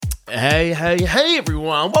Hey,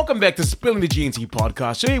 everyone. Welcome back to Spilling the G&T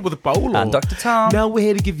podcast. Here with Paolo. And Dr. Tom. Now we're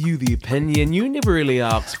here to give you the opinion you never really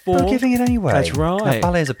asked for. We're giving it anyway. That's right. Now,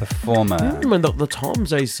 Ballet's a performer. Dr.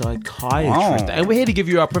 Tom's a psychiatrist. And we're here to give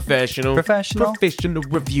you our professional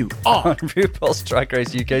review on RuPaul's Drag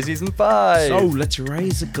Race UK Season 5. So let's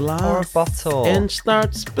raise a glass. Or a bottle. And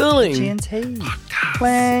start spilling. G&T.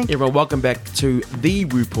 Clank. Everyone, welcome back to the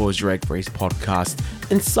RuPaul's Drag Race podcast.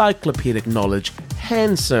 Encyclopedic knowledge.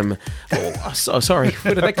 Handsome. Oh, so sorry.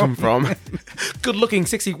 Where did that come from? Good looking,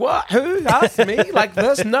 sexy. What? Who asked me like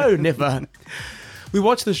this? No, never. We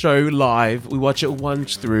watch the show live. We watch it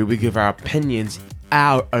once through. We give our opinions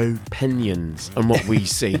on what we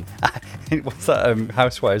see. What's that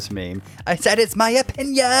Housewives meme? I said it's my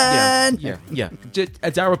opinion. Yeah.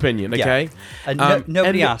 It's our opinion, okay? Yeah. And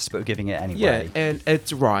nobody asked, but we're giving it anyway. Yeah, and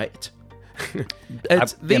it's right.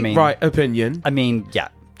 It's right opinion. I mean, yeah.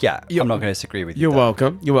 I'm not going to disagree with you. You're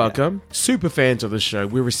welcome. Yeah. Super fans of the show.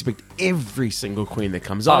 We respect every single queen that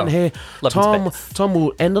comes on here. Tom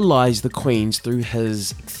will analyze the queens through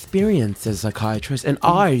his experience as a psychiatrist, and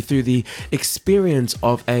I through the experience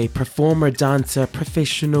of a performer, dancer,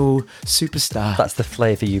 professional superstar. That's the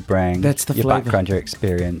flavour you bring. That's the your flavour. Background, your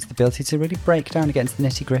experience, the ability to really break down and get into the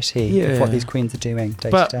nitty gritty of what these queens are doing day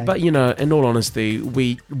to day. But you know, in all honesty,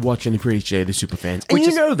 we watch and appreciate the super fans. And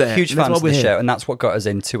you know that. Huge fans of the show, and that's what got us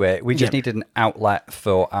into it. We just needed an outlet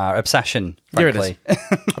for our obsession, frankly. There it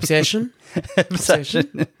is. Obsession?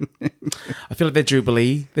 Obsession. I feel like the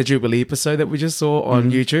Jubilee episode that we just saw on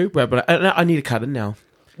YouTube. But I need to cut it now.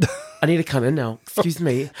 Excuse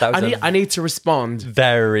me. I need to respond.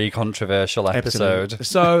 Very controversial episode. Absolutely.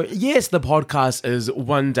 So, yes, the podcast is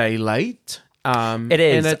one day late. It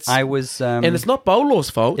is. And it's not Bolo's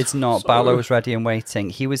fault. It's not. Bolo was ready and waiting.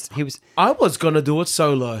 He was. I was gonna do it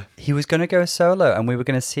solo. He was gonna go solo, and we were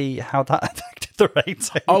gonna see how that affected the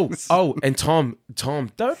ratings. Oh, and Tom,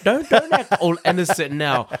 don't act all innocent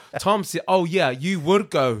now. Tom said, "Oh yeah, you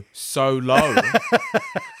would go so low.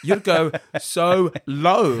 You'd go so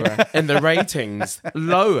low in the ratings,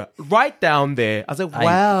 low, right down there." I was like,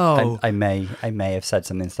 "Wow." I may have said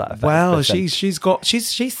something to that effect. Wow, she's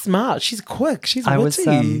smart. She's quick. She's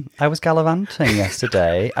witty. I was gallivanting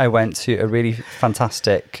yesterday. I went to a really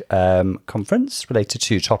fantastic conference related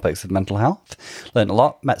to topics of mental health. Learned a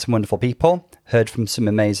lot. Met some wonderful people. Heard from some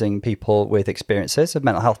amazing people with experiences of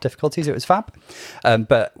mental health difficulties. It was fab.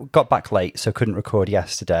 But got back late, so couldn't record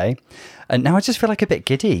yesterday. And now I just feel like a bit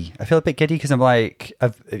giddy. I feel a bit giddy because I'm like,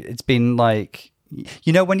 it's been like,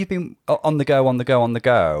 you know, when you've been on the go,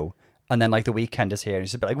 and then like the weekend is here and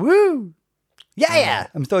it's just a bit like, woo! Yeah.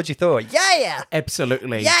 I'm thought you thought. Yeah.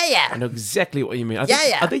 Absolutely. Yeah. I know exactly what you mean. I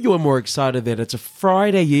think you were more excited that it's a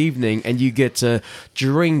Friday evening and you get to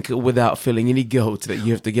drink without feeling any guilt that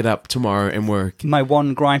you have to get up tomorrow and work. My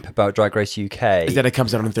one gripe about Drag Race UK is that it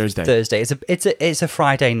comes out on Thursday. It's a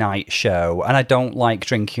Friday night show, and I don't like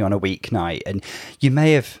drinking on a weeknight. And you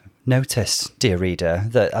may have noticed, dear reader,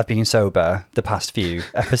 that I've been sober the past few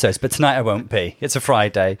episodes, but tonight I won't be. It's a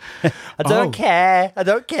Friday. I don't care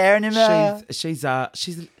anymore. She's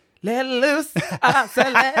letting loose. I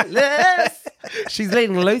said let loose. She's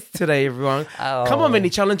letting loose today, everyone. Come on,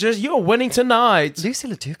 mini challengers, you're winning tonight. Lucy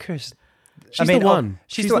LaDuca She's the one.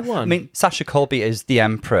 She's the one. I mean, Sasha Colby is the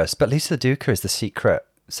Empress, but Lucy LaDuca is the secret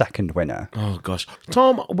second winner. Oh gosh.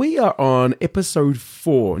 Tom, we are on episode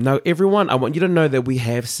 4. Now everyone, I want you to know that we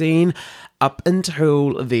have seen up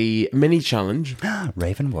until the mini challenge.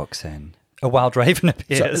 Raven walks in. A wild raven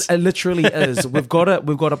appears. So it literally is. We've got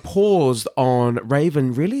a pause on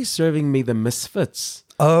Raven really serving me the Misfits.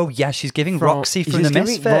 Oh yeah, she's giving Roxy from the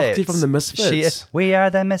Misfits. She is. We are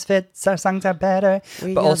the Misfits, our songs are better.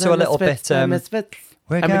 But also a little bit Misfits.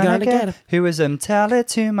 We're gonna get it. Who was tell it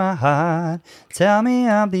to my heart. Tell me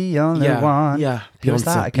I'm the only one. Yeah. Who was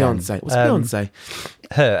that again? Beyonce. What's Beyonce?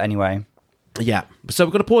 Her, anyway. Yeah. So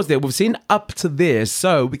we're going to pause there. We've seen up to there,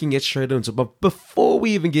 so we can get straight into it. But before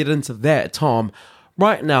we even get into that, Tom,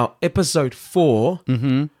 right now, episode 4,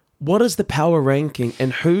 what is the power ranking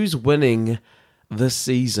and who's winning this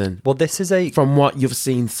season? Well, this is from what you've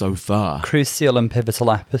seen so far, crucial and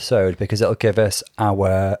pivotal episode because it'll give us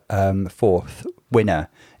our 4th winner,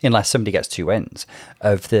 unless somebody gets 2 wins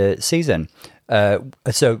of the season.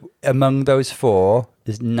 So among those 4,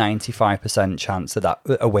 there's 95% chance that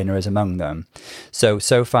a winner is among them.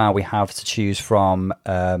 So far we have to choose from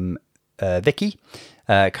Vicky,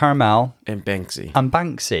 Carmel, and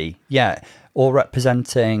Banksy. Yeah, all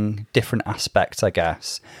representing different aspects, I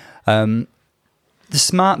guess. The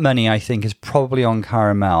smart money, I think, is probably on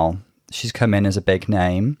Carmel. She's come in as a big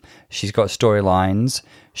name. She's got storylines.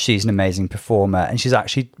 she's an amazing performer, and she's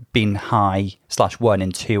actually been high/won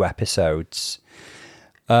in 2 episodes.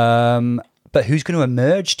 But who's going to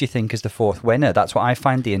emerge, do you think, as the 4th winner? That's what I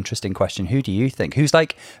find the interesting question. Who do you think? Who's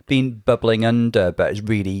like been bubbling under, but is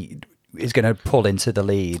going to pull into the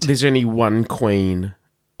lead? There's only one queen,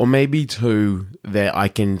 or maybe 2 that I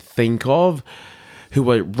can think of, who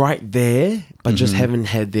are right there, but just haven't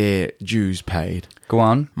had their dues paid. Go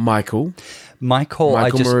on. Michael,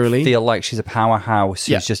 I just Marley. feel like she's a powerhouse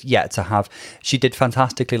who's just yet to have... She did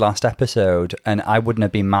fantastically last episode, and I wouldn't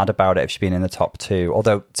have been mad about it if she'd been in the top 2.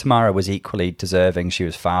 Although Tamara was equally deserving. She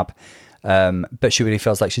was fab. But she really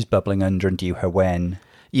feels like she's bubbling under and due her win.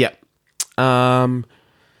 Yeah.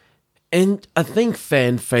 And I think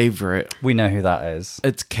fan favourite, We know who that is.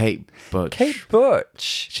 it's Kate Butch. Kate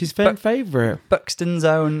Butch. She's fan favourite. Buxton's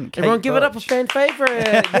own Kate Everyone give it up Butch. for fan favourite.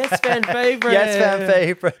 Yes, fan favourite. Yes, fan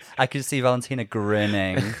favourite. I could see Valentina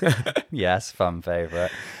grinning. Yes, fan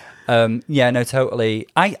favourite. Yeah, no, totally.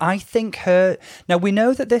 I think her... Now, we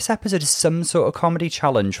know that this episode is some sort of comedy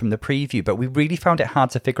challenge from the preview, but we really found it hard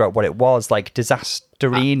to figure out what it was, like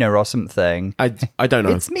Disasterina or something. I don't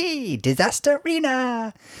know. It's me,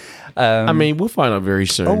 Disasterina. I mean, we'll find out very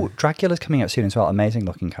soon. Oh, Dracula's coming out soon as well. Amazing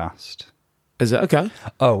looking cast. Is it? Okay.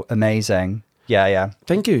 Oh, amazing. Yeah.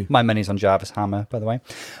 Thank you. My money's on Jarvis Hammer, by the way.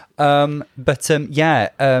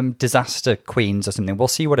 Disaster Queens or something. We'll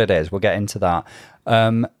see what it is. We'll get into that.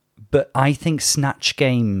 But I think Snatch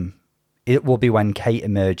Game, it will be when Kate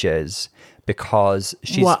emerges because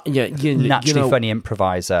she's naturally funny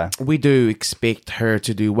improviser. We do expect her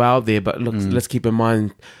to do well there, but look, let's keep in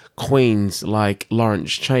mind queens like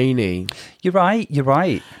Lawrence Chaney. You're right.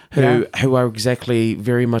 Who are exactly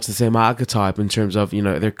very much the same archetype in terms of,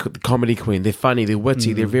 they're the comedy queen. They're funny, they're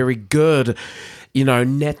witty, they're very good,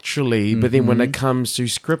 naturally. But then when it comes to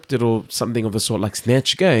scripted or something of the sort like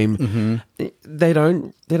Snatch Game, they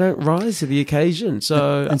don't rise to the occasion.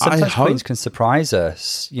 So and sometimes queens can surprise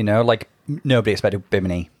us, like nobody expected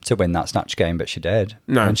Bimini to win that Snatch Game, but she did.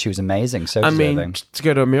 No. And she was amazing, so I deserving. mean, to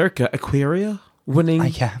go to America, Aquaria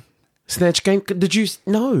winning Snatch Game. Did you?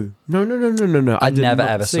 No. I never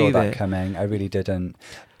ever saw that coming. I really didn't.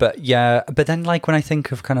 But yeah, but then like when I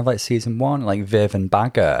think of kind of like season 1, like Viv and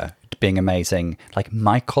Bagger being amazing, like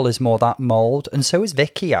Michael is more that mold, and so is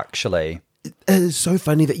Vicky actually. It is so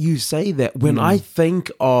funny that you say that. When I think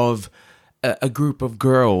of a group of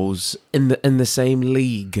girls in the same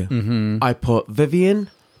league, I put Vivian,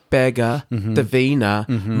 Bagger, Davina,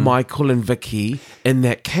 Michael and Vicky in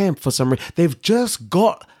that camp for some reason. They've just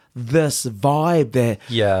got this vibe that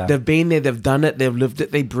they've been there, they've done it, they've lived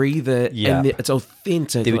it, they breathe it, and it's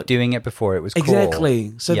authentic. They were doing it before it was cool.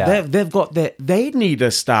 Exactly. So they've got that. They need to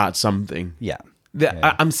start something.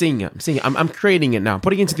 I'm seeing it. I'm creating it now.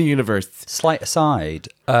 Putting it into the universe. Slight aside,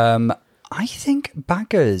 I think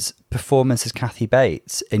Bagger's performance as Kathy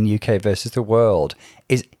Bates in UK versus the World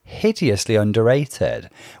is hideously underrated.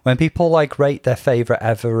 When people like rate their favourite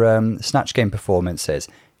ever Snatch Game performances,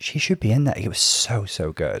 she should be in there. It was so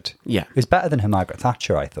good. Yeah. It was better than her Margaret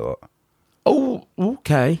Thatcher, I thought. Oh,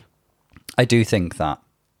 okay. I do think that.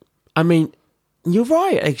 I mean, you're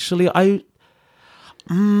right, actually. Let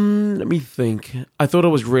me think. I thought it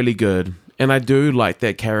was really good. And I do like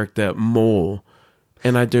that character more.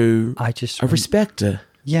 And I respect her.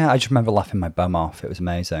 Yeah, I just remember laughing my bum off. It was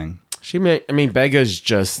amazing. Bagger's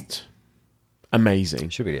just amazing.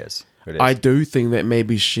 She really is. I do think that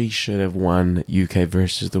maybe she should have won UK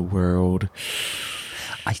versus the World.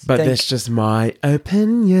 But that's just my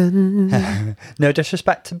opinion. No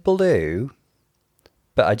disrespect to Blue,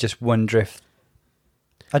 but I just wonder if...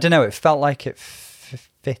 I don't know, it felt like it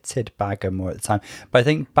fitted Bagger more at the time. But I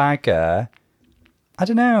think Bagger... I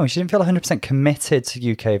don't know. She didn't feel 100% committed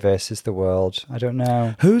to UK versus the World. I don't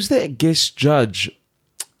know. Who's that guest judge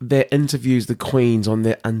that interviews the queens on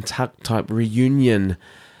their Untucked type reunion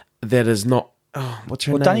that is not... Oh, what's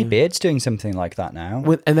her name? Well, Danny Beard's doing something like that now.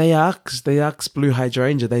 And they asked Blue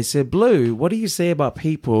Hydrangea, they said, Blue, what do you say about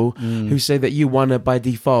people who say that you won it by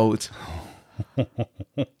default?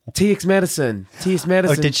 T.S. Madison.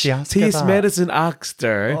 Oh, did she ask her T.S. that? Madison asked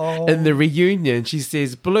her in the reunion. She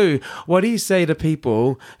says, Blue, what do you say to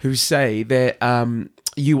people who say that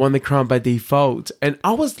you won the crown by default? And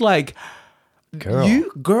I was like,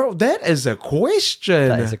 girl, that is a question.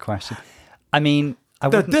 That is a question. I mean, I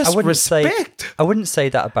wouldn't say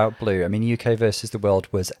that about Blue. I mean, UK versus the World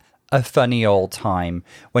was a funny old time.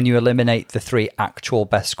 When you eliminate the 3 actual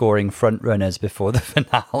best scoring front runners before the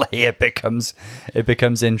finale, it becomes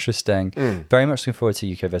interesting. Very much looking forward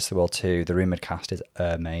to UK versus the World 2. The rumoured cast is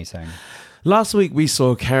amazing. Last week we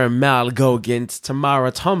saw Caramel go against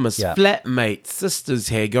Tamara Thomas, flatmate, sisters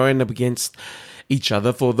here, going up against each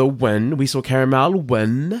other for the win. We saw Caramel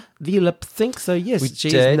win the lip sync. So yes,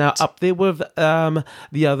 she's now up there with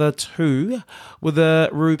the other two with a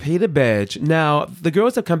RuPaul badge. Now, the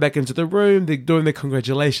girls have come back into the room. They're doing their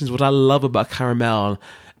congratulations. What I love about Caramel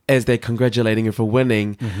as they're congratulating her for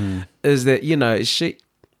winning is that, she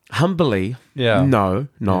humbly, no,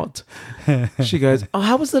 not. She goes, "Oh,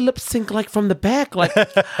 how was the lip sync like from the back? Like,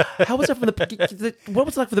 how was it from the? What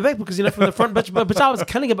was it like from the back? Because from the front, but I was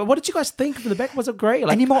killing it. But what did you guys think from the back? Was it great?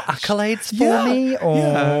 Like, any more accolades for me?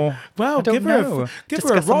 Or well, give her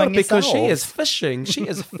a rod because she is fishing. She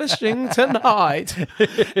is fishing tonight."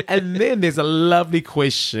 And then there's a lovely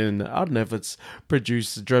question. I don't know if it's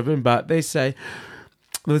producer driven, but they say.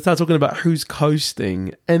 They start talking about who's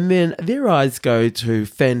coasting, and then their eyes go to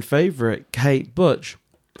fan favourite Kate Butch.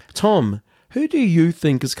 Tom, who do you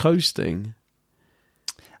think is coasting?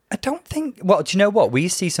 I don't think... Well, do you know what? We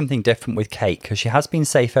see something different with Kate because she has been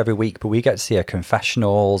safe every week, but we get to see her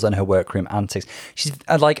confessionals and her workroom antics. She's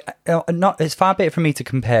it's far be it from me to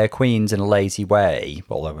compare queens in a lazy way,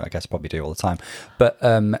 although I guess I probably do all the time. But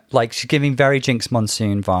she's giving very Jinx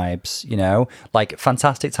Monsoon vibes, like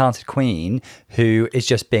fantastic, talented queen who is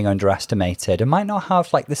just being underestimated and might not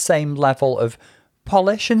have like the same level of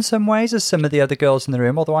polish in some ways as some of the other girls in the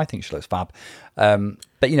room, although I think she looks fab.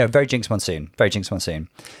 But, very Jinx Monsoon. Very Jinx Monsoon.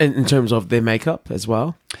 In terms of their makeup as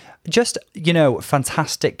well? Just,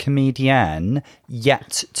 fantastic comedian,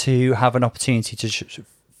 yet to have an opportunity to...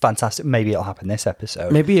 fantastic. Maybe it'll happen this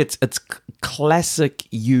episode. Maybe it's classic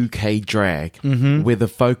UK drag, where the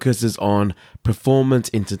focus is on performance,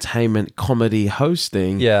 entertainment, comedy,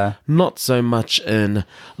 hosting. Yeah, not so much in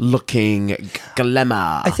looking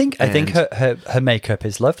glamour. I think her makeup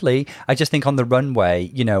is lovely. I just think on the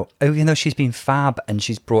runway, even though she's been fab and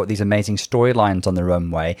she's brought these amazing storylines on the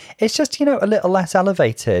runway, it's just a little less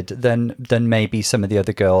elevated than maybe some of the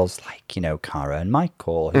other girls like Cara and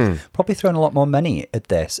Michael, who've probably thrown a lot more money at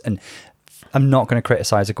this. And I'm not going to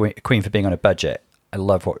criticize a queen for being on a budget. I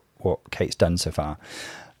love what Kate's done so far.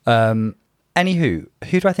 Anywho,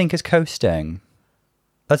 who do I think is coasting?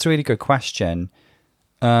 That's a really good question.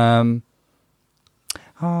 I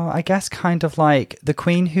guess kind of like the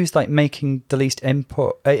queen who's like making the least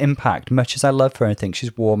impact, much as I love her and think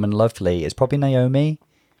she's warm and lovely, is probably Naomi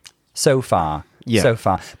so far. Yeah. So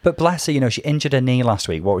far. But bless her, she injured her knee last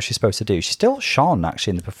week. What was she supposed to do? She still shone,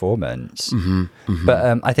 actually, in the performance.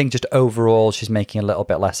 But I think just overall, she's making a little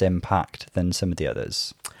bit less impact than some of the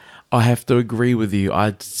others. I have to agree with you.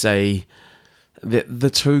 I'd say that the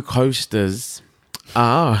two coasters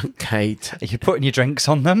are Kate. Are you putting your drinks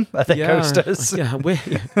on them? Are they coasters? Yeah.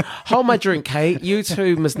 Hold my drink, Kate. You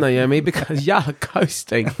too, Miss Naomi, because you're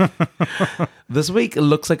coasting. This week, it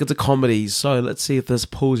looks like it's a comedy, so let's see if this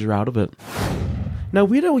pulls you out of it. Now,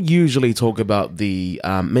 we don't usually talk about the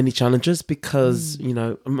mini challenges because,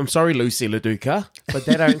 I'm sorry, Lucy LaDuca, but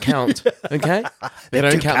they don't count, okay? They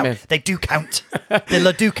don't count, man. They do count.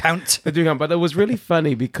 They do count. They do count, but it was really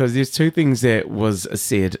funny because there's two things that was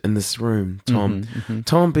said in this room, Tom.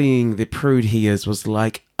 Tom, being the prude he is, was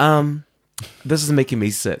like, this is making me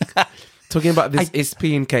sick. Talking about this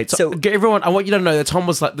SP and Kate. So everyone, I want you to know that Tom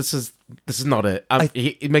was like, this is not it.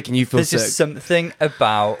 He's making you feel sick. There's just something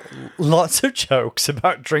about lots of jokes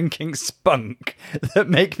about drinking spunk that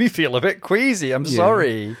make me feel a bit queasy. I'm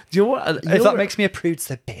sorry. Do you know what? If that makes me a prude,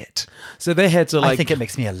 so be it. So they had to I think it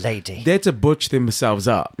makes me a lady. They had to butch themselves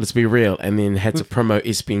up, let's be real, and then had to promote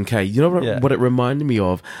SP and Kate. You know what it reminded me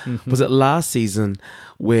of? Was it last season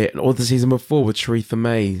or the season before with Sharitha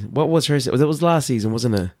May? What was her? It was last season,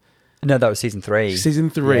 wasn't it? No, that was season 3. Season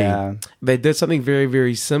 3. Yeah. They did something very,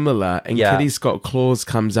 very similar. And Kitty Scott Claus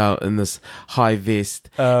comes out in this high vest.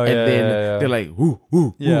 Oh, and then they're like, woo,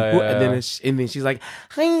 woo, woo. And then she's like,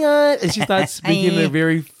 hi, guys. And she starts speaking in a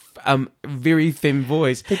very, very thin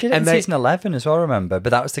voice. They did it in season 11 as well, remember? But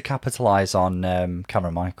that was to capitalise on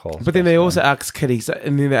Cameron Michael. But then they also ask Kitty,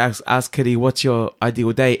 ask Kitty, what's your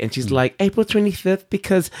ideal date? And she's like, April 25th,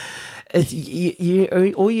 because... all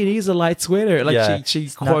you need is a light sweater. Like she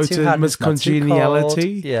quoted Miss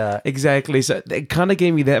Congeniality. Yeah, exactly. So it kind of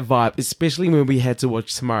gave me that vibe, especially when we had to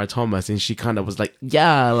watch Tamara Thomas, and she kind of was like,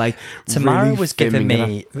 like Tamara really was giving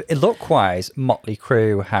me look-wise Motley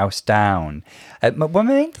Crue, House Down. My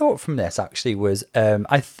main thought from this actually was,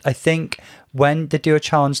 I think. When they do a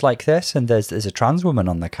challenge like this and there's a trans woman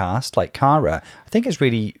on the cast like Cara, I think it's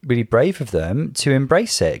really, really brave of them to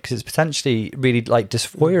embrace it because it's potentially really like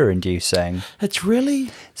dysphoria inducing. It's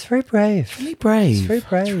very brave. Really brave. It's very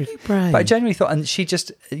brave. It's really brave. But I genuinely thought, and she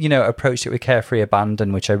just, approached it with carefree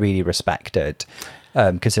abandon, which I really respected.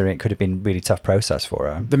 considering it could have been a really tough process for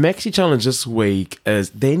her. The Maxi Challenge this week is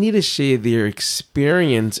they need to share their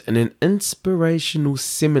experience in an inspirational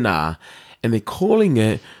seminar, and they're calling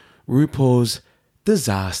it RuPaul's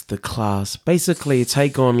Disaster Class. Basically,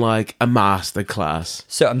 take on like a master class.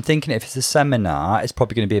 So I'm thinking if it's a seminar, it's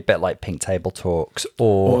probably going to be a bit like Pink Table Talks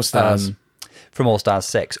or All Stars. From All Stars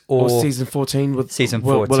 6 Or season 14 with Season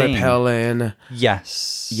 14. Willow Pell and...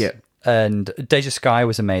 Yes. Yeah. And Deja Sky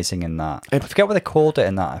was amazing in that. I forget what they called it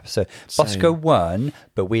in that episode. Bosco won,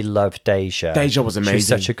 but we loved Deja. Deja was amazing. She was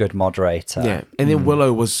such a good moderator. Yeah. And then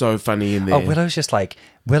Willow was so funny in there. Oh, Willow's just like...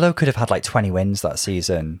 Willow could have had like 20 wins that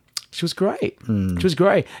season. She was great. She was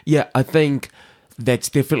great. Yeah, I think that's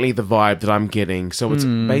definitely the vibe that I'm getting. So it's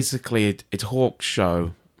basically a talk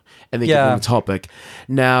show, and they give them a topic.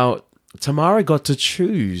 Now, Tamara got to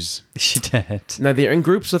choose. She did. Now, they're in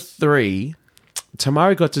groups of 3.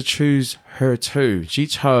 Tamara got to choose her 2. She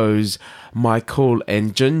chose Michael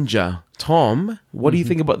and Ginger. Tom, what do you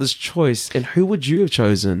think about this choice, and who would you have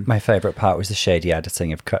chosen? My favourite part was the shady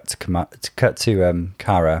editing of cut to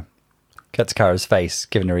Cara. Cut to Cara's face,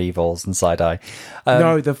 giving her evils and side eye.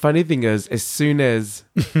 No, the funny thing is, as soon as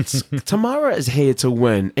Tamara is here to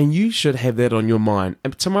win, and you should have that on your mind.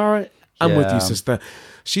 And Tamara, I'm with you, sister.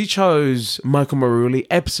 She chose Michael Maruli.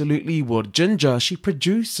 Absolutely would. Ginger, she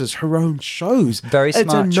produces her own shows. Very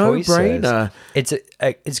smart It's a choices. no-brainer.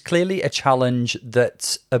 It's clearly a challenge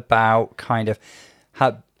that's about kind of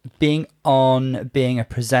being on, being a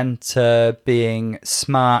presenter, being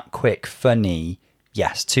smart, quick, funny.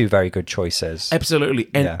 Yes, 2 very good choices. Absolutely.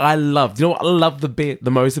 And I love, you know what I love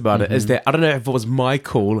the most about it is that, I don't know if it was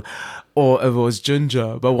Michael or if it was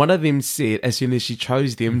Ginger, but one of them said, as soon as she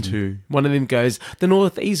chose them two, one of them goes, the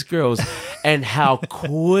Northeast girls, and how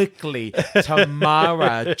quickly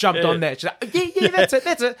Tamara jumped on that. She's like, yeah, that's it.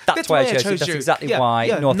 That's why I chose you. That's exactly why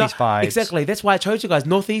Northeast vibes. Exactly. That's why I chose you guys.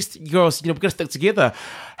 Northeast girls, we're going to stick together.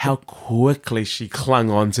 How quickly she clung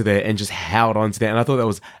onto that and just held onto that. And I thought that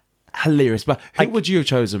was hilarious. But who would you have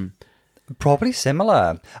chosen? Probably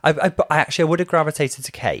similar. I would have gravitated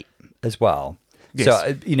to Kate as well. Yes.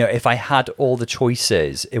 So, if I had all the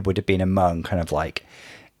choices, it would have been among kind of like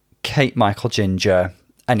Kate, Michael, Ginger,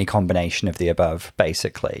 any combination of the above,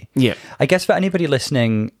 basically. Yeah. I guess for anybody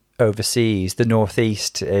listening overseas, the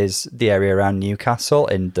Northeast is the area around Newcastle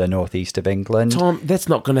in the northeast of England. Tom, that's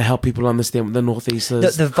not going to help people understand what the Northeast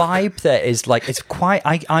is. The vibe there is like, it's quite,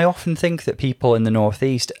 I often think that people in the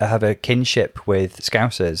Northeast have a kinship with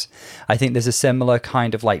Scousers. I think there's a similar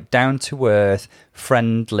kind of like down-to-earth,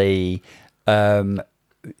 friendly,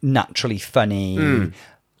 naturally funny,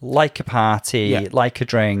 like a party, like a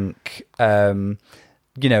drink,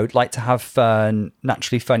 like to have fun,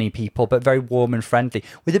 naturally funny people, but very warm and friendly,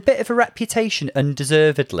 with a bit of a reputation,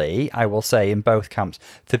 undeservedly, I will say, in both camps,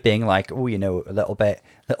 for being like, a little bit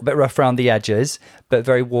rough around the edges, but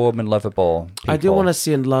very warm and lovable people. I do want to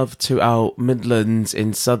send love to our Midlands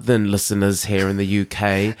and Southern listeners here in the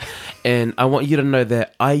UK, and I want you to know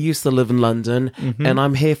that I used to live in London, and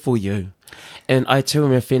I'm here for you. And I too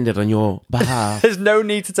am offended on your behalf. There's no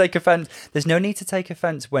need to take offense. There's no need to take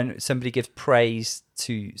offense when somebody gives praise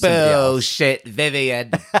to somebody else. Bullshit,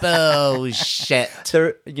 Vivian. Bullshit.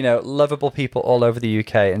 There are, lovable people all over the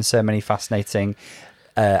UK and so many fascinating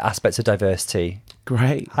aspects of diversity.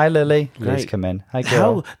 Great. Hi, Lily. Great. Please come in. Hi,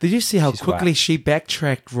 girl. Did you see how She's quickly whack. she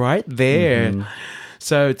backtracked right there?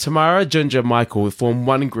 So Tamara, Ginger, Michael formed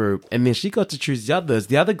one group, and then she got to choose the others.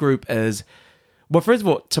 The other group is... Well, first of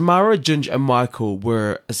all, Tamara, Ginger, and Michael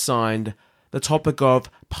were assigned the topic of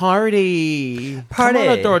party.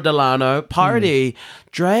 Tamara Dora Delano, party.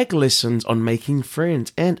 Drag lessons on making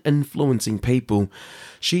friends and influencing people.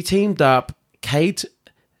 She teamed up Kate,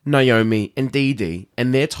 Naomi, and Dee Dee,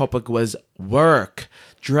 and their topic was work.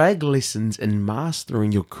 Drag lessons in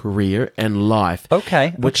mastering your career and life.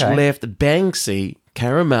 Okay. Which left Banksy,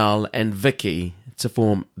 Caramel, and Vicky to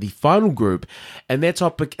form the final group, and their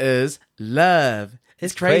topic is love.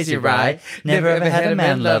 It's crazy, right? Never ever had a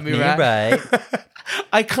man love me right.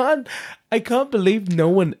 I can't believe no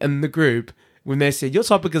one in the group, when they said your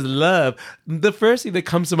topic is love, the first thing that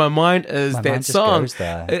comes to my mind is My that mind just song. goes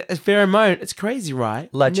there. It's Pheromone. It's crazy,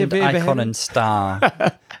 right? Legend, Never ever icon, had- and star.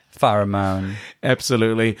 Pheromone.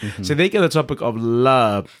 Absolutely. So they get the topic of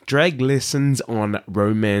love, drag lessons on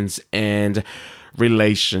romance and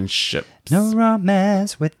relationships. No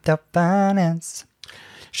romance without finance.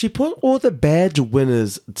 She put all the badge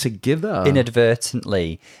winners together.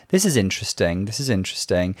 Inadvertently. This is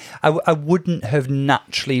interesting. I wouldn't have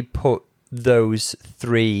naturally put those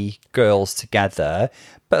three girls together,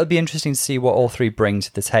 but it'll be interesting to see what all three bring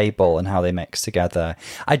to the table and how they mix together.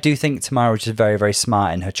 I do think Tamara was just very, very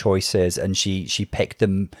smart in her choices, and she picked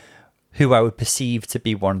them who I would perceive to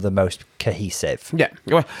be one of the most cohesive. Yeah.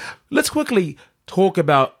 Well, let's quickly talk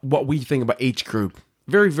about what we think about each group.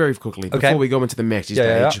 Very, very quickly, before we go into the messy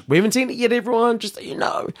stage. Yeah. We haven't seen it yet, everyone, just so you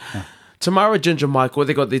know. Yeah. Tamara, Ginger, Michael,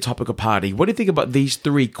 they got their topic of party. What do you think about these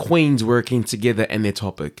three queens working together and their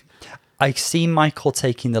topic? I see Michael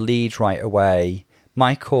taking the lead right away.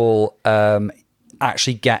 Michael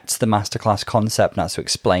actually gets the masterclass concept and has to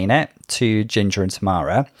explain it to Ginger and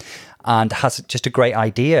Tamara, and has just a great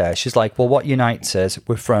idea. She's like, well, what unites us?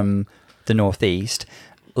 We're from the Northeast.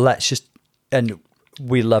 And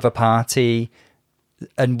we love a party.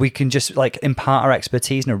 And we can just like impart our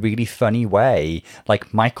expertise in a really funny way.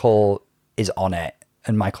 Like Michael is on it,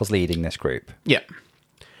 and Michael's leading this group. Yeah.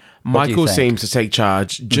 Michael seems to take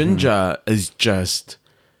charge. Ginger is just,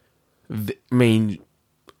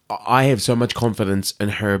 I have so much confidence in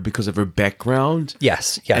her because of her background.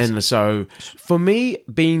 Yes. And so for me,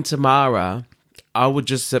 being Tamara, I would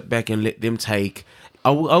just sit back and let them take, I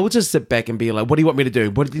would just sit back and be like, what do you want me to do?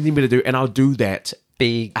 What do you need me to do? And I'll do that.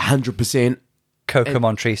 Be 100%. Coco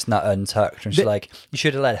Montrese not untucked, and she's like, you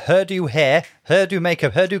should have let her do hair, her do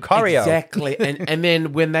makeup, her do choreo. Exactly. and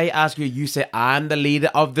then when they ask you, you say, I'm the leader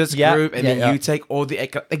of this group, and then you take all the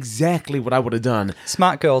exactly what I would have done.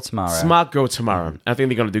 Smart girl Tamara. I think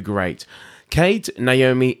they're going to do great. Kate,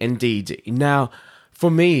 Naomi, and Dee Dee. Now,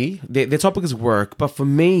 for me, their topic is work, but for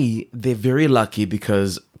me, they're very lucky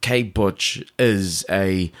because Kate Butch is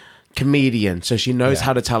a comedian, so she knows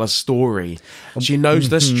how to tell a story. She knows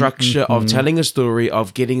the structure of telling a story,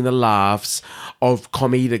 of getting the laughs, of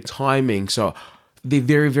comedic timing. So they're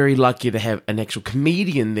very, very lucky to have an actual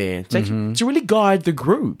comedian there to really guide the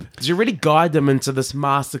group, to really guide them into this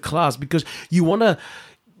master class, because you want to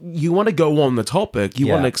go on the topic, you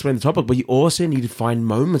want to explain the topic, but you also need to find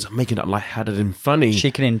moments of making it lighthearted and funny. She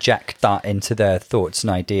can inject that into their thoughts and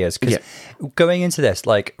ideas. Because going into this,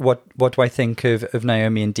 like, what do I think of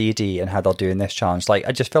Naomi and Dee Dee and how they'll do in this challenge? Like,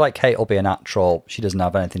 I just feel like Kate will be a natural. She doesn't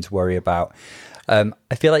have anything to worry about.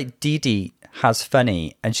 I feel like Dee Dee has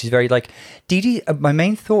funny, and she's very like Dee Dee. My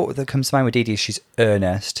main thought that comes to mind with Dee Dee is she's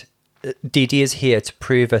earnest. Dee Dee is here to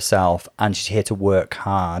prove herself, and she's here to work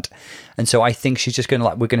hard, and so I think she's just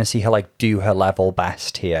gonna we're gonna see her do her level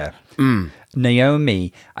best here.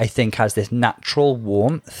 Naomi, I think, has this natural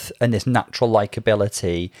warmth and this natural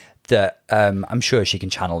likability that I'm sure she can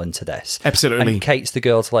channel into this. Absolutely. And Kate's the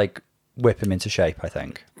girl to whip him into shape, I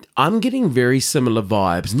think. I'm getting very similar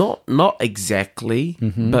vibes, not exactly,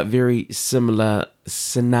 but very similar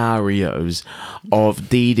scenarios of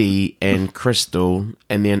Dee Dee and Crystal,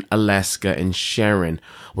 and then Alaska and Sharon,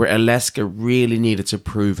 where Alaska really needed to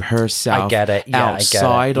prove herself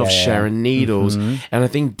outside of Sharon Needles. And I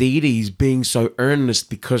think Dee Dee's being so earnest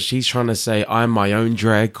because she's trying to say, I'm my own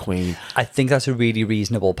drag queen. I think that's a really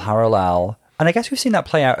reasonable parallel. And I guess we've seen that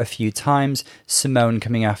play out a few times. Simone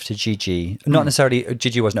coming after Gigi. Not necessarily,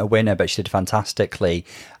 Gigi wasn't a winner, but she did fantastically.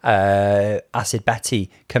 Acid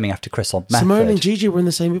Betty coming after Crystal Method. Simone and Gigi were in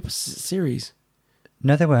the same series.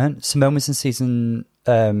 No, they weren't. Simone was in season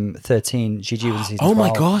 13. Gigi was in season 12. Oh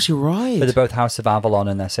my gosh, you're right. But they're both House of Avalon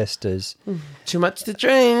and they're sisters. Too much to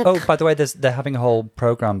drink. Oh, by the way, they're having a whole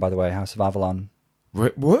program, by the way, House of Avalon.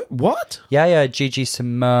 What? Yeah. Gigi,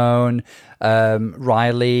 Simone,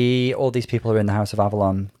 Riley, all these people are in the House of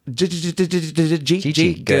Avalon. Gigi,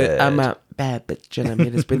 good. I'm a bad bitch, and I'm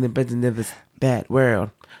here to spend the bed in this bad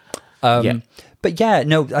world. But yeah,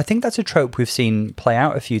 no, I think that's a trope we've seen play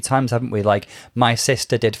out a few times, haven't we? Like, my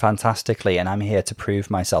sister did fantastically, and I'm here to prove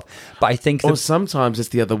myself. But I think or sometimes it's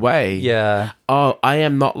the other way. Yeah. Oh, I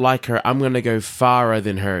am not like her. I'm going to go farther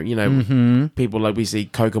than her. You know, people like we see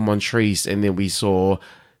Coco Montrese, and then we saw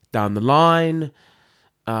down the line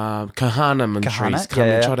Kahana Montrese come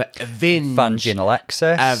and try to avenge Vanjie and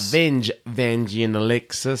Alexis. Vanjie and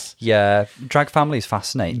Alexis. Yeah, drag families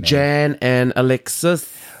fascinate me. Jan and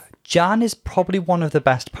Alexis. Jan is probably one of the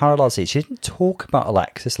best parallels here. She didn't talk about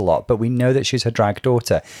Alexis a lot, but we know that she's her drag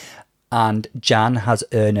daughter. And Jan has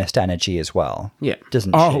earnest energy as well. Yeah.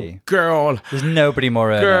 Doesn't she? Oh, girl. There's nobody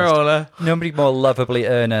more earnest. Nobody more lovably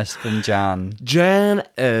earnest than Jan. Jan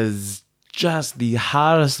is just the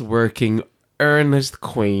hardest working, earnest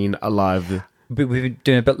queen alive. We've been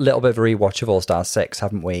doing a little bit of a rewatch of All Stars 6,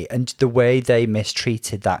 haven't we? And the way they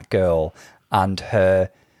mistreated that girl and her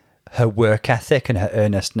work ethic and her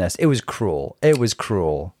earnestness, it was cruel. It was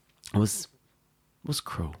cruel. It was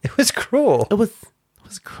cruel. It was cruel. It was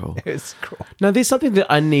cruel. It was cruel. Now, there's something that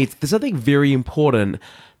I need. There's something very important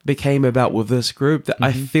became about with this group that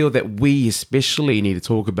I feel that we especially need to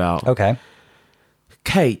talk about. Okay.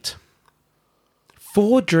 Kate,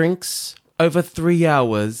 4 drinks over 3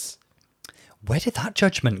 hours Where did that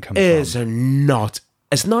judgment come is from? not.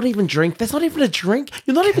 It's not even drink. That's not even a drink.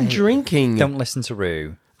 You're not even drinking. Don't listen to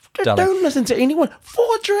Rue. Don't listen to anyone. 4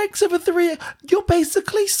 drinks over 3. You're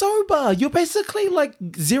basically sober. You're basically like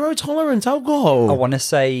zero tolerance alcohol. I want to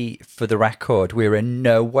say, for the record, we're in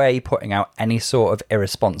no way putting out any sort of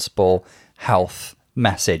irresponsible health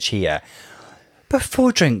message here. But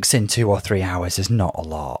 4 drinks in 2 or 3 hours is not a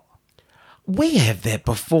lot. We have that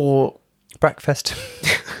before. Breakfast.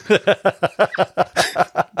 There,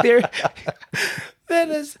 that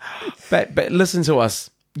is. But listen to us.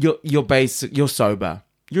 You're sober.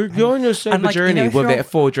 You're on your sober journey with that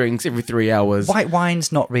 4 drinks every 3 hours. White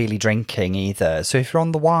wine's not really drinking either. So if you're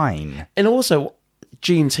on the wine. And also,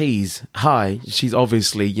 G&T's. Hi, she's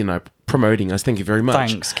obviously, promoting us. Thank you very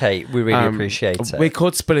much. Thanks, Kate. We really appreciate it. We're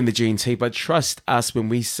caught spilling the G&T, but trust us when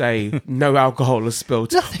we say no alcohol is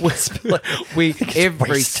spilled. Every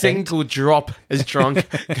wasted. single drop is drunk.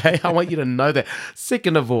 Okay, I want you to know that.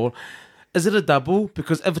 Second of all, is it a double?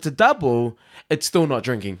 Because if it's a double, it's still not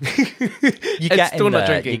drinking. You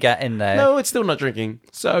get in there. No, it's still not drinking.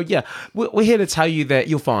 So yeah, we're here to tell you that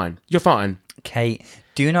you're fine. You're fine. Kate,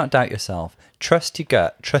 do not doubt yourself. Trust your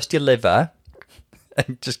gut. Trust your liver.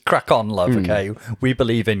 And just crack on, love, okay? We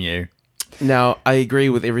believe in you. Now, I agree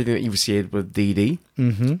with everything that you've said with Dee Dee,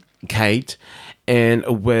 Kate,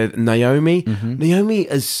 and with Naomi. Naomi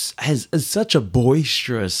is such a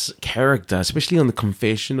boisterous character, especially on the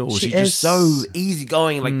confessional. She's just so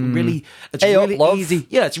easygoing, like really, it's really easy.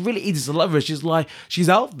 Yeah, it's really easy to love her. She's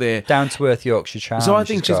out there. Down to earth Yorkshire charm. So I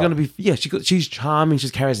think she's going to be, she's charming,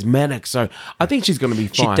 she's charismatic. So I think she's going to be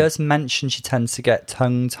fine. She does mention she tends to get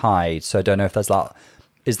tongue-tied, so I don't know if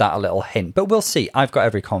is that a little hint? But we'll see. I've got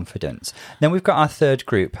every confidence. Then we've got our third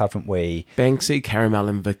group, haven't we? Banksy, Caramel,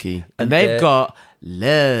 and Vicky. And they've got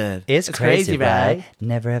love. It's crazy, right?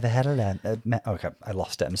 Never ever had a love. Okay, I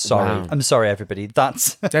lost it. I'm sorry. Wow. I'm sorry, everybody.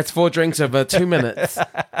 That's 4 drinks over 2 minutes.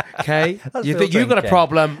 Okay? You think you've got a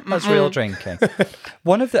problem? That's real drinking.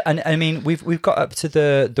 One of the, and I mean, we've got up to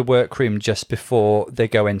the workroom just before they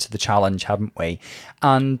go into the challenge, haven't we?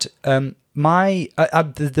 And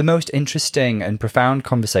the most interesting and profound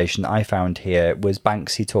conversation that I found here was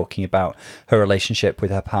Banksy talking about her relationship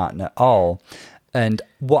with her partner Al, and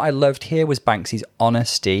what I loved here was Banksy's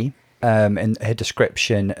honesty in her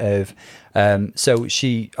description of so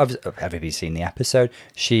she, everybody's seen the episode,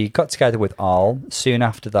 she got together with Al. Soon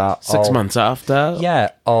after that, 6 months after,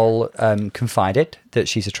 Al confided that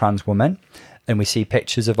she's a trans woman. And we see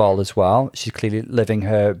pictures of Al as well. She's clearly living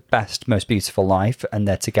her best, most beautiful life, and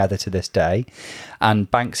they're together to this day. And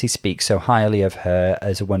Banksy speaks so highly of her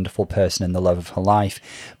as a wonderful person and the love of her life.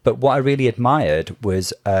 But what I really admired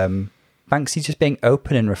was Banksy just being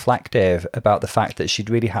open and reflective about the fact that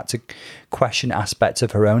she'd really had to question aspects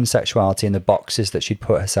of her own sexuality and the boxes that she'd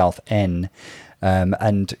put herself in.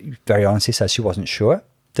 And very honestly says she wasn't sure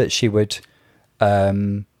that she would...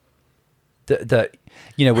 her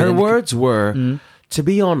words were, to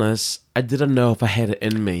be honest, I didn't know if I had it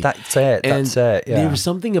in me. That's it. Yeah. There was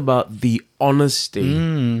something about the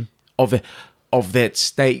honesty of that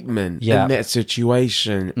statement in that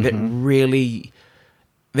situation that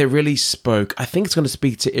really spoke. I think it's going to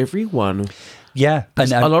speak to everyone. Yeah,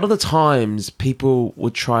 and a lot of the times people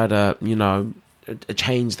would try to,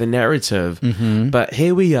 change the narrative. But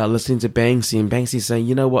here we are listening to Banksy, and Banksy saying,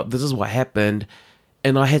 you know what, this is what happened.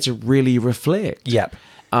 And I had to really reflect. Yep.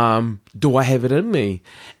 Do I have it in me?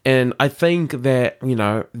 And I think that,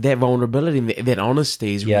 that vulnerability, that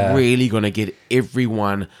honesty is really going to get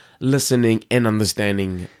everyone listening and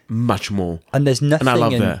understanding much more. And there's nothing I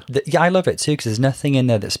love that. I love it too, because there's nothing in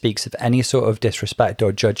there that speaks of any sort of disrespect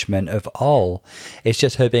or judgment of all. It's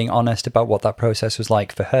just her being honest about what that process was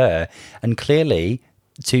like for her. And clearly,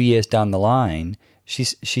 2 years down the line,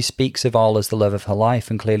 she speaks of all as the love of her life,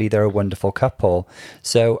 and clearly they're a wonderful couple.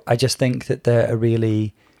 So I just think that they're a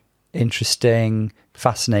really interesting,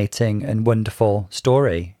 fascinating, and wonderful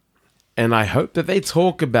story. And I hope that they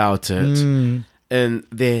talk about it and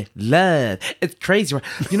their love. It's crazy,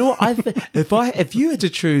 right? You know what? If you had to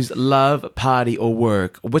choose love, party, or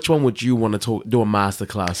work, which one would you want to do a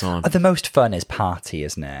masterclass on? The most fun is party,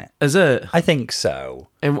 isn't it? Is it? I think so.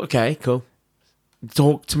 And okay, cool.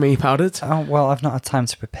 Talk to me about it. Oh, well, I've not had time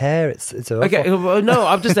to prepare. It's awful. Okay. No,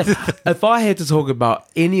 I'm just saying, if I had to talk about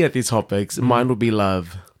any of these topics, mine would be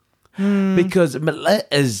love. Because it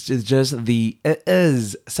is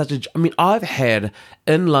such a... I mean, I've had,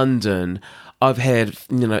 in London,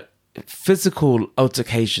 physical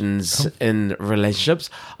altercations in relationships.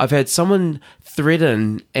 I've had someone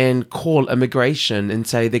threaten and call immigration and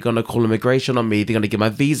say they're going to call immigration on me. They're going to get my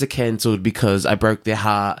visa cancelled because I broke their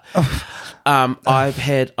heart.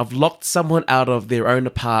 I've locked someone out of their own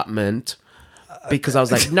apartment because I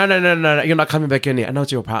was like, no, you're not coming back in here. I know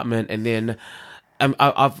it's your apartment. And then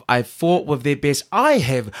I've fought with their best. I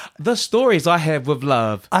have the stories I have with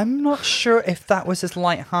love. I'm not sure if that was as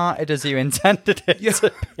light-hearted as you intended it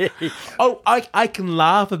to be. Oh, I can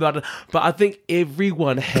laugh about it, but I think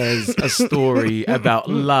everyone has a story about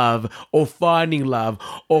love or finding love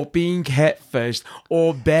or being catfished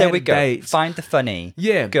or bad There we go. dates. Find the funny.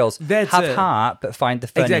 Yeah, Girls, that's have it. heart, but find the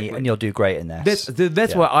funny, Exactly. and you'll do great in this.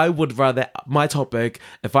 That's why I would rather my topic,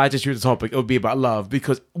 if I just choose a topic, it would be about love,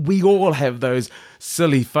 because we all have those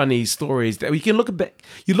silly, funny stories that we can look back.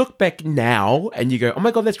 You look back now and you go, "Oh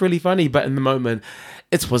my god, that's really funny," but in the moment,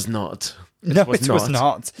 it was not. It was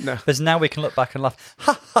not. No. Because now we can look back and laugh.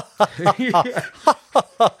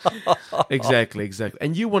 Exactly.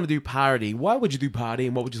 And you want to do parody? Why would you do parody,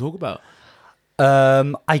 and what would you talk about?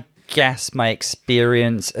 I guess my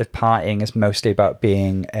experience of partying is mostly about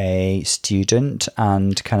being a student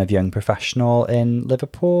and kind of young professional in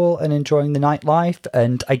Liverpool and enjoying the nightlife.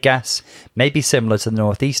 And I guess maybe similar to the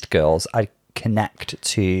Northeast girls, I connect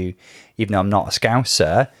to, even though I'm not a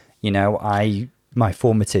Scouser, my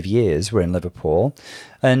formative years were in Liverpool,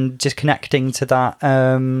 and just connecting to that,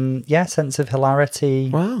 sense of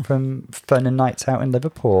hilarity from fun and nights out in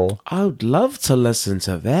Liverpool. I would love to listen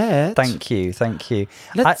to that. Thank you.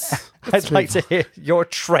 Let's I'd like move to hear your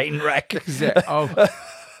train wreck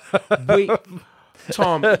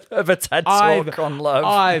Tom, of a TED talk on love.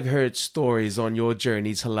 I've heard stories on your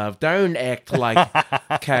journey to love. Don't act like,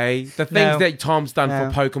 okay, the things that Tom's done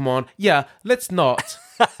for Pokemon. Yeah, let's not.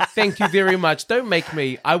 Thank you very much. Don't make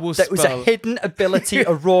me. I will spell. That was a hidden ability,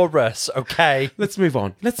 Aurora's, okay? Let's move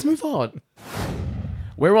on.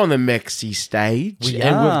 We're on the Mexi stage,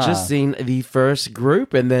 and are. we've just seen the first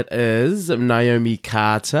group, and that is Naomi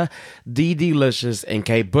Carter, Dee Delicious, and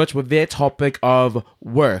Kate Butch with their topic of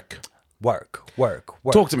work. Work.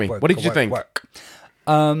 Talk to me. What did you think?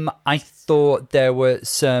 I thought there were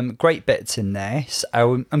some great bits in this.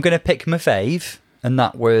 I'm going to pick my fave, and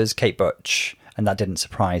that was Kate Butch, and that didn't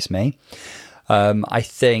surprise me. I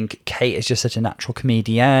think Kate is just such a natural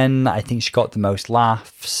comedian. I think she got the most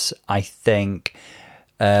laughs. I think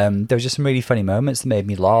there was just some really funny moments that made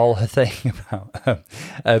me lol. Her thing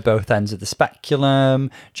about both ends of the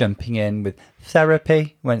speculum, jumping in with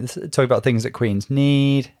therapy, when talking about things that queens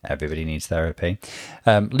need. Everybody needs therapy.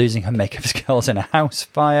 Losing her makeup skills in a house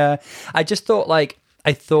fire. I just thought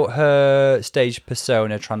I thought her stage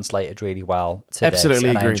persona translated really well to Absolutely this,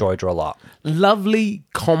 and agree. I enjoyed her a lot. Lovely,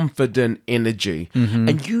 confident energy. Mm-hmm.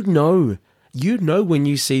 And you know when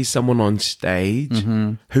you see someone on stage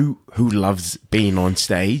who loves being on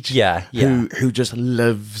stage. Yeah. Who just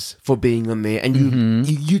lives for being on there. And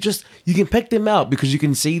you can pick them out because you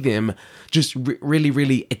can see them just really,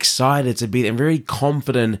 really excited to be there and very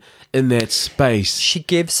confident in that space. She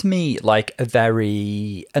gives me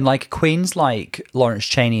queens like Lawrence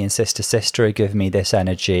Chaney and Sister are giving me this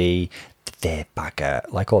energy. They're bagger,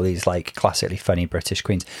 all these classically funny British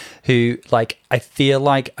queens who I feel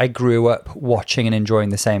like I grew up watching and enjoying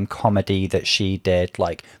the same comedy that she did,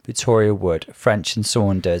 like Victoria Wood, French and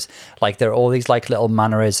Saunders. There are all these little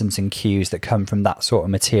mannerisms and cues that come from that sort of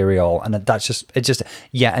material, and it's just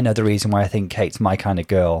yet another reason why I think Kate's my kind of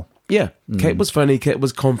girl. Yeah, Kate was funny. Kate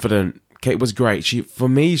was confident. Kate was great. She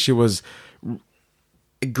was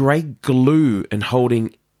a great glue in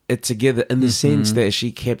holding it together in the sense that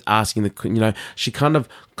she kept asking she kind of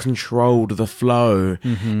controlled the flow,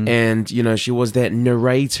 and she was that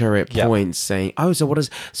narrator at points saying,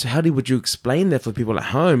 so how would you explain that for people at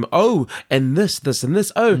home? Oh, and this and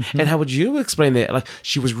this. Oh, and how would you explain that?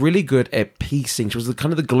 She was really good at piecing. She was the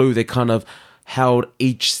glue that kind of held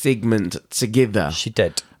each segment together. She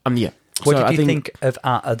did. Yeah. What did you think of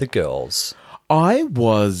our other girls? I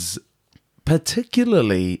was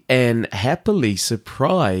particularly and happily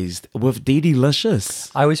surprised with Dee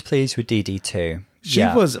Delicious. I was pleased with Dee Dee too. She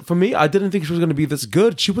was, for me, I didn't think she was going to be this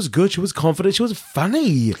good. She was good. She was confident. She was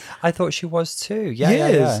funny. I thought she was too.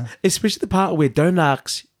 Yeah. Especially the part where don't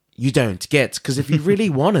ask, you don't get. Because if you really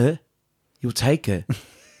want it, you'll take it.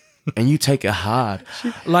 And you take it hard.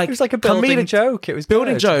 It was like a building joke. It was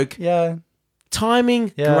building good. joke. Yeah.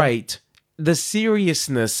 Timing, great. The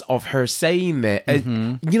seriousness of her saying that.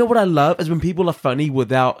 You know what I love is when people are funny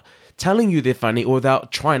without telling you they're funny or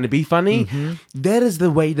without trying to be funny. That is the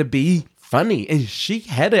way to be funny. And she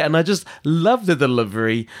had it, and I just loved the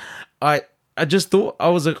delivery. I just thought, I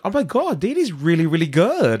was like, oh my God, Dee Dee's really, really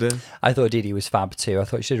good. I thought Dee Dee was fab too. I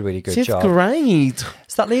thought she did a really good She's job. great.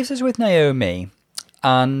 So that leaves us with Naomi.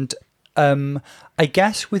 And I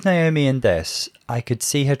guess with Naomi in this, I could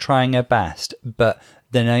see her trying her best, but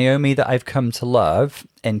the Naomi that I've come to love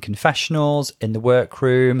in confessionals, in the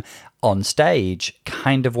workroom, on stage,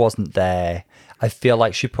 kind of wasn't there. I feel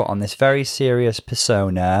like she put on this very serious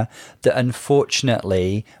persona that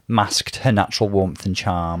unfortunately masked her natural warmth and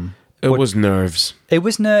charm. It was nerves. It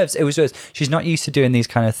was nerves. It was nerves. She's not used to doing these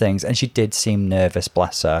kind of things, and she did seem nervous,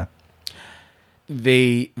 bless her.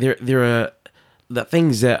 There are the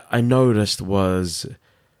things that I noticed was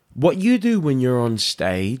what you do when you're on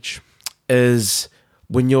stage is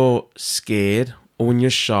when you're scared or when you're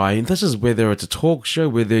shy, and this is whether it's a talk show,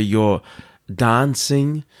 whether you're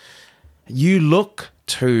dancing, you look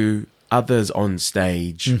to others on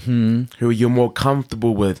stage who you're more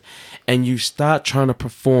comfortable with, and you start trying to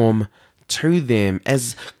perform to them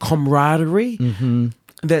as camaraderie.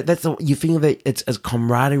 That's you think that it's as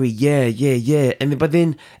camaraderie, yeah, but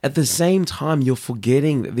then at the same time you're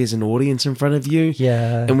forgetting that there's an audience in front of you,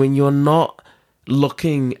 and when you're not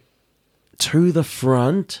looking to the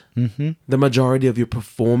front, the majority of your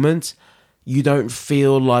performance, you don't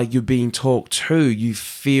feel like you're being talked to. You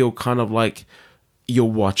feel kind of like you're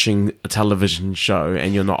watching a television show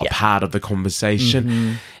and you're not a part of the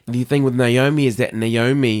conversation. The thing with Naomi is that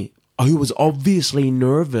Naomi, who was obviously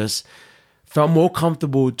nervous, felt more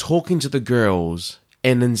comfortable talking to the girls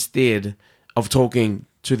and instead of talking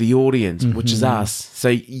to the audience, which is us. So,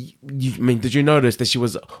 I mean, did you notice that she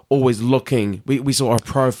was always looking? We saw her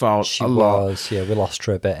profile She a lot. was, yeah. We lost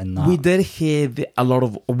her a bit in that. We did hear a lot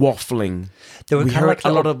of waffling. There were We kind of heard like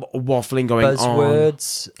a lot of waffling going on.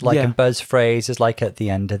 buzzwords, like Yeah. and buzz phrases, like at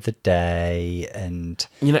the end of the day, and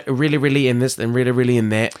You know, really, really in this and really, really in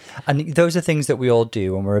that. and those are things that we all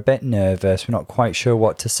do when we're a bit nervous. We're not quite sure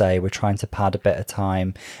what to say. We're trying to pad a bit of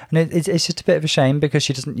time, and it's just a bit of a shame because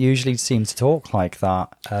she doesn't usually seem to talk like that.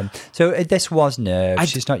 So this was nerves.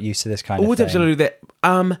 She's not used to this kind of thing. Absolutely that.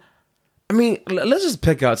 I mean, let's just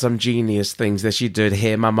pick out some genius things that she did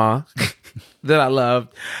here, Mama, that I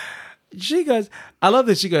loved. She goes, I love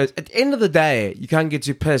this. She goes, at the end of the day, you can't get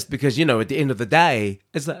too pissed because, you know, at the end of the day,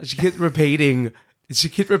 it's like she kept repeating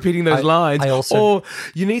those lines. I also, or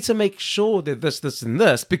you need to make sure that this, and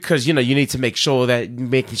this, because, you know, you need to making sure that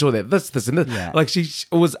this, and this. Yeah. Like it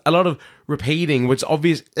was a lot of repeating, which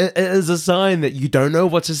obvious is a sign that you don't know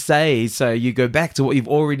what to say. So you go back to what you've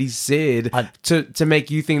already said to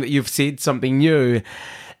make you think that you've said something new.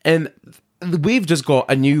 And we've just got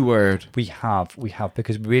a new word. We have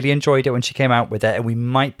because we really enjoyed it when she came out with it, and we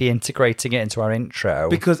might be integrating it into our intro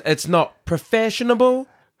Because it's not professional.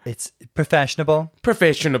 it's professional.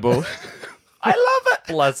 Professional. I love it.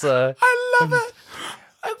 Bless her. I love it.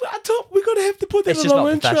 I thought we're going to have to put that It's in just our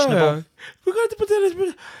not intro. professional. We're going to put that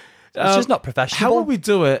in. It's just not professional. How would we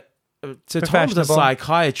do it? To Tom's a Professional.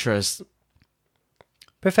 psychiatrist.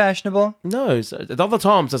 Professional. No, so the other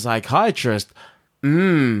Tom's a psychiatrist.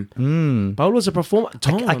 Bola's a performer.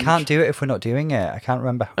 Tom. I can't do it if we're not doing it. I can't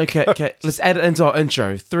remember. Okay. Let's add it into our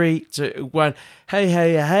intro. 3, 2, 1.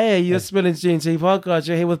 Hey, you're spilling G&T podcast.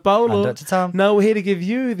 You're here with Bola. And Dr. Tom. No, we're here to give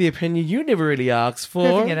you the opinion you never really asked for.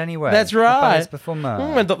 Giving it anyway. That's We're right. best performer.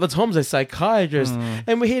 And Dr. Tom's a psychiatrist.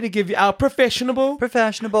 And we're here to give you our professional review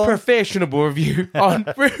on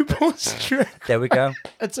RuPaul's Drag Race. There we go.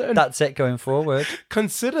 That's That's it going forward.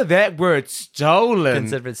 Consider that word stolen.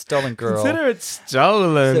 Consider it stolen, girl. Consider it stolen.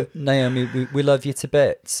 So, Naomi, we love you to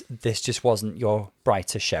bits. This just wasn't your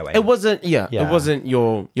brightest showing. It wasn't, Yeah. it wasn't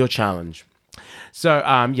your challenge. So,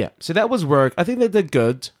 so that was work. I think they did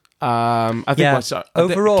good. I think Yeah.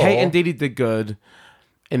 Overall- Kate and Dee Dee did good.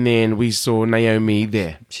 And then we saw Naomi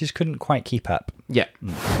there. She just couldn't quite keep up. Yeah.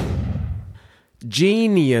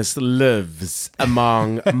 Genius lives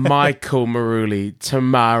among Michael Maruli,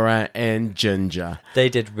 Tamara, and Ginger. They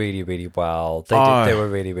did really, really well. They were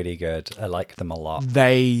really, really good. I liked them a lot.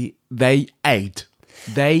 They ate.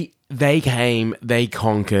 They came. They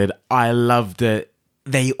conquered. I loved it.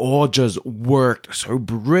 They all just worked so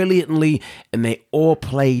brilliantly, and they all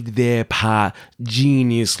played their part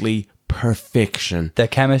geniusly. Perfection. Their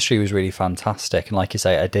chemistry was really fantastic. And like you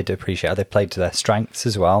say, I did appreciate how they played to their strengths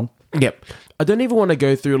as well. Yep. I don't even want to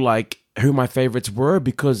go through like who my favorites were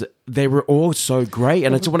because they were all so great,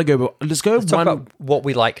 and I just want to go. Let's go. Let's talk about what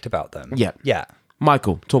we liked about them. Yeah. Yeah.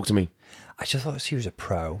 Michael, talk to me. I just thought she was a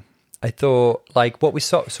pro. I thought, like, what we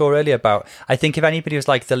saw earlier about, I think if anybody was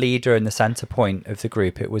like the leader and the center point of the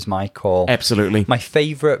group, it was Michael. Absolutely. My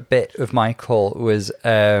favorite bit of Michael was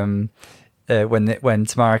when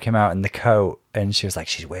Tamara came out in the coat and she was like,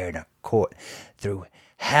 she's wearing a coat through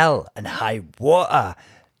hell and high water.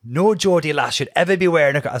 No Geordie lass should ever be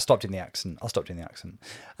wearing a... I stopped in the accent.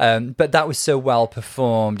 But that was so well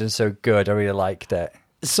performed and so good. I really liked it.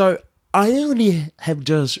 So I only have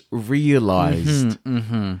just realised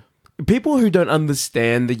people who don't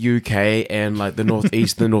understand the UK and like the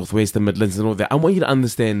Northeast, the Northwest, the Midlands and all that, I want you to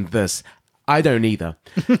understand this. I don't either.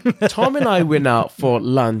 Tom and I went out for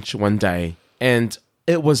lunch one day and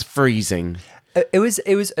it was freezing. It was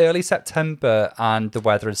early September and the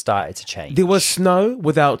weather had started to change. There was snow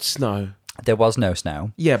without snow. There was no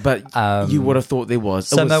snow. Yeah, but you would have thought there was.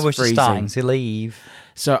 Summer was freezing. just starting to leave.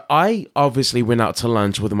 So I obviously went out to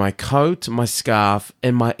lunch with my coat, my scarf,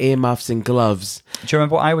 and my earmuffs and gloves. Do you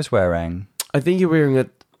remember what I was wearing? I think you were wearing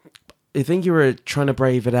I think you were trying to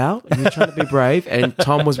brave it out. You were trying to be brave, and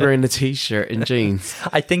Tom was wearing a t-shirt and jeans.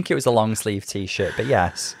 I think it was a long sleeve t-shirt, but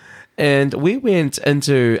yes. And we went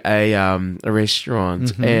into a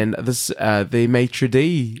restaurant, and this the maitre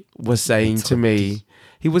d' was saying to me,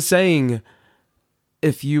 he was saying,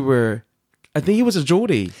 if you were, I think he was a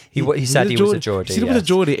Geordie. He said he was a Geordie. He said he was a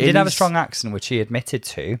Geordie. He did have a strong accent, which he admitted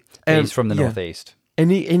to. He's from the Northeast.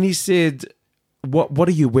 And he said, What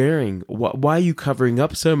are you wearing? Why are you covering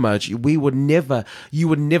up so much? You would never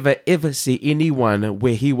ever see anyone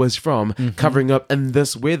where he was from covering up in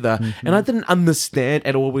this weather. And I didn't understand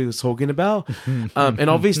at all what he was talking about. And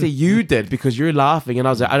obviously you did, because you're laughing. And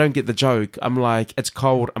I was like, I don't get the joke. I'm like, it's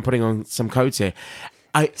cold. I'm putting on some coats here.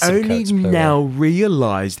 I only now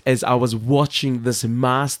realized as I was watching this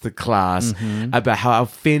masterclass about how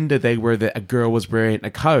offended they were that a girl was wearing a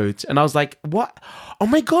coat. And I was like, what? Oh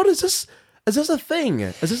my God, is this a thing?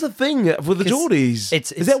 Is this a thing for the Geordies?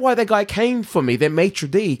 Is that why that guy came for me? Their maitre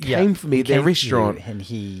d' came for me, their restaurant. And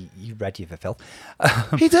he read you for Phil.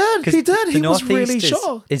 He did. He was really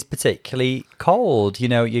shocked. It's particularly cold. You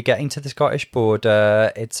know, you're getting to the Scottish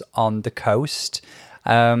border. It's on the coast.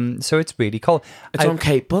 So it's really cold. It's on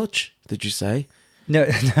Cape Butch, did you say? No.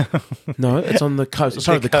 No, it's on the coast.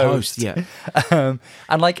 Sorry, the coast, yeah.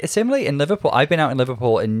 And like similarly in Liverpool, I've been out in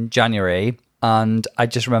Liverpool in January, and I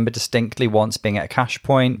just remember distinctly once being at a cash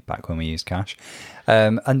point, back when we used cash,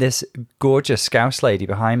 and this gorgeous Scouse lady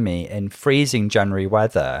behind me in freezing January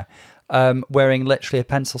weather, wearing literally a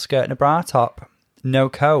pencil skirt and a bra top, no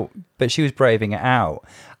coat, but she was braving it out.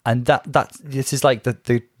 And this is like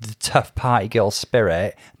the tough party girl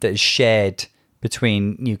spirit that is shared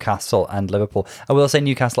between Newcastle and Liverpool. I will say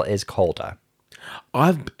Newcastle is colder.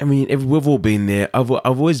 We've all been there. I've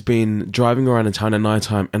always been driving around in town at night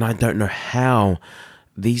time, and I don't know how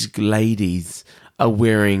these ladies are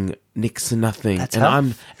wearing next to nothing.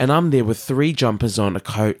 I'm there with 3 jumpers on, a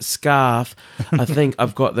coat, scarf. I think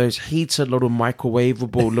I've got those heated little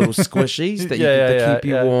microwavable little squishies that keep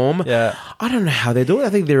you warm. Yeah. I don't know how they do it. I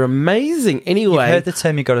think they're amazing. Anyway, you've heard the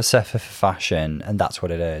term you got to suffer for fashion, and that's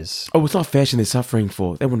what it is. Oh, it's not fashion they're suffering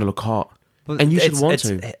for. They want to look hot. And you should want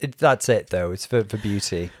to. That's it, though. It's for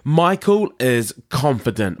beauty. Michael is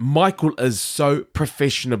confident. Michael is so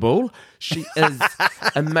professional. She is,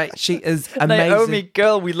 she is amazing. Naomi,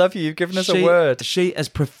 girl, we love you. You've given us a word. She is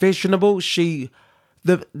professional.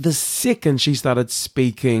 The second she started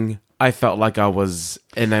speaking, I felt like I was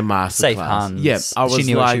in a masterclass. Safe hands. Yep, I was she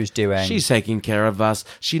knew what she was doing. She's taking care of us.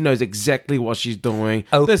 She knows exactly what she's doing.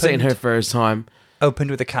 Opened. This ain't her first time.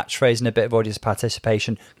 Opened with a catchphrase and a bit of audience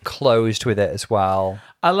participation. Closed with it as well.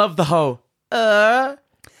 I love the whole. You were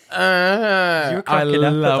cracking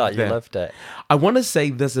up with that. You loved it. I want to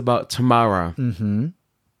say this about Tamara.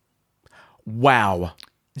 Wow.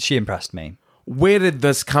 She impressed me. Where did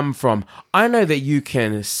this come from? I know that you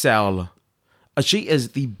can sell. She is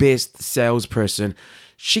the best salesperson.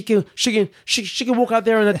 She can walk out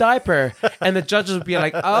there in a diaper, and the judges would be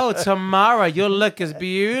like, "Oh, Tamara, your look is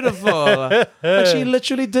beautiful." Like, she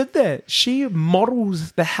literally did that. She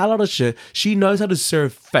models the hell out of shit. She knows how to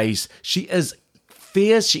serve face. She is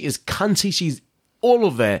fierce. She is cunty. She's all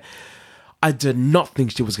of that. I did not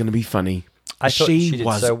think she was going to be funny. I thought she did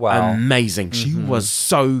was so well. Amazing. She was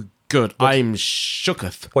so good. I'm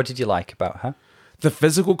shooketh. What did you like about her? The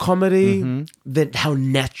physical comedy, that how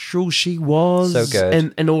natural she was, so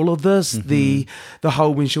good, and all of this, the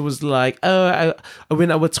whole when she was like, "Oh, I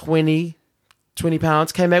went out with 20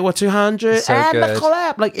 pounds, came back with 200, so and good. the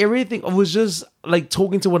clap, like everything." I was just like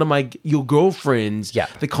talking to one of your girlfriends. Yeah,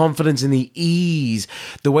 the confidence and the ease,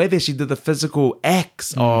 the way that she did the physical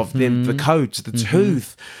acts of them, the coat, the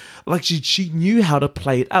tooth, like she knew how to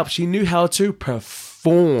play it up. She knew how to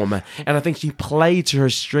perform, and I think she played to her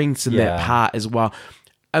strengths in that part as well.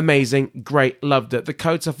 Amazing, great, loved it. The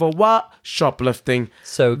coats are for what? Shoplifting.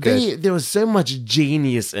 So good. There was so much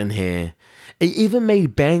genius in here. It even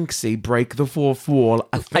made Banksy break the fourth wall.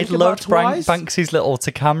 I loved twice. Banksy's little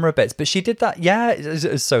to camera bits, but she did that. Yeah,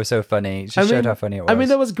 it was so funny. She showed how funny it was. I mean,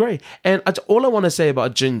 that was great. And all I want to say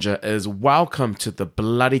about Ginger is welcome to the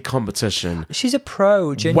bloody competition. She's a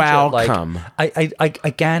pro, Ginger. Welcome. I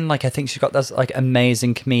think she's got this like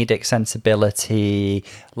amazing comedic sensibility.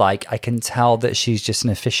 Like, I can tell that she's just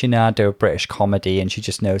an aficionado of British comedy, and she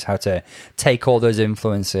just knows how to take all those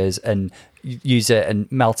influences and use it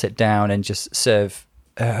and melt it down and just serve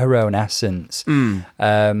her own essence.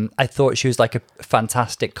 I thought she was like a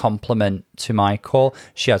fantastic compliment to Michael.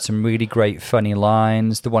 She had some really great funny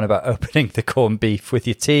lines. The one about opening the corned beef with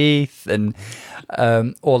your teeth and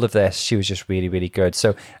all of this. She was just really, really good.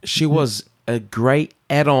 So she was a great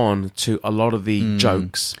add-on to a lot of the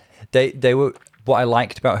jokes. They were. What I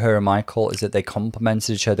liked about her and Michael is that they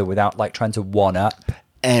complemented each other without like trying to one up.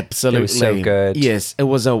 Absolutely, it was so good. Yes, it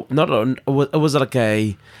was it was like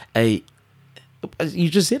a. You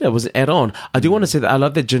just said it was an add-on. I do want to say that I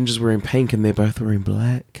love that Ginger's wearing pink and they're both wearing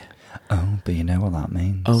black. Oh, but you know what that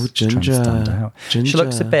means. Oh, Ginger. Stand out. Ginger. She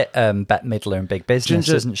looks a bit Bette Midler in Big Business,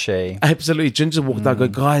 doesn't she? Absolutely. Ginger walked out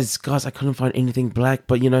and go, guys, I couldn't find anything black,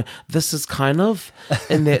 but this is kind of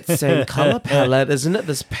in that same color palette, isn't it?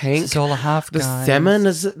 This pink. This is all I have, the guys. salmon,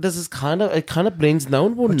 this is kind of blends. No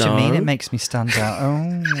one will know. What do you mean it makes me stand out?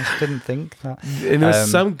 Oh, I didn't think that. And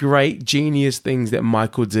there's some great genius things that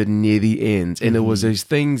Michael did near the end. And it was those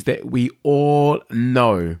things that we all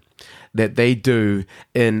know that they do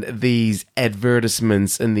in these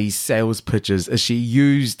advertisements and these sales pitches, as she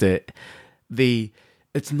used it.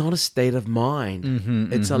 It's not a state of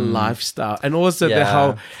mind. It's a lifestyle. And also the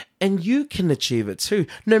whole, and you can achieve it too,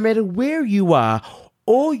 no matter where you are.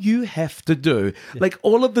 All you have to do, like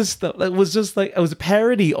all of this stuff, it was just like, it was a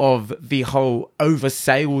parody of the whole over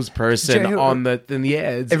salesperson in the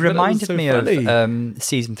ads. It reminded me of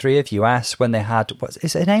season 3 of US when they had,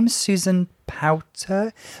 is her name Susan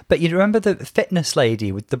Powter? But you remember the fitness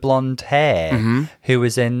lady with the blonde hair who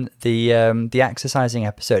was in the exercising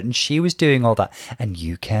episode, and she was doing all that, and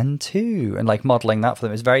you can too, and like modeling that for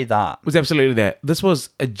them. It was very that. It was absolutely that. This was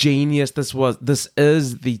a genius. This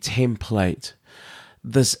is the template.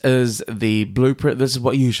 This is the blueprint. This is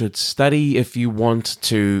what you should study if you want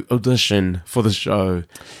to audition for the show.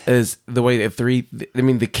 Is the way that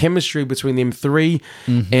the chemistry between them three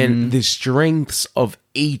and the strengths of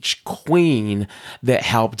each queen that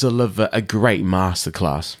help deliver a great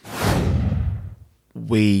masterclass.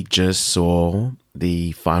 We just saw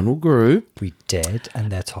the final group. We did,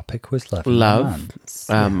 and their topic was love. Yes.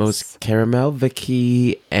 It was Caramel,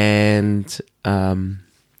 Vicky, and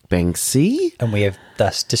Banksy. And we have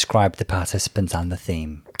thus described the participants and the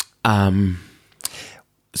theme.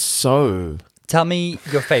 So tell me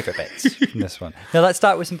your favourite bits from this one. Now let's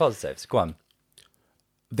start with some positives. Go on.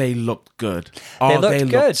 They looked good. They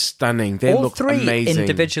looked stunning. They looked amazing. All three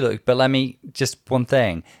individually, but let me just one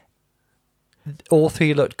thing. All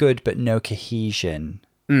three looked good, but no cohesion.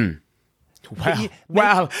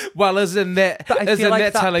 Wow. Well, isn't that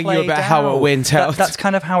telling you about how it went out? That's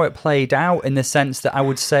kind of how it played out, in the sense that I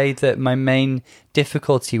would say that my main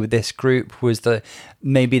difficulty with this group was that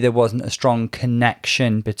maybe there wasn't a strong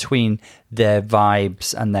connection between their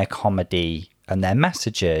vibes and their comedy and their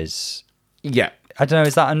messages. Yeah. I don't know,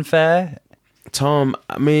 is that unfair? Tom,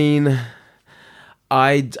 I mean,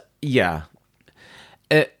 But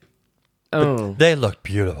they look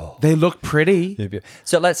beautiful. They look pretty.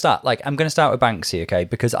 So let's start. I'm going to start with Banksy, okay?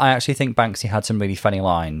 Because I actually think Banksy had some really funny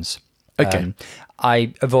lines. Okay.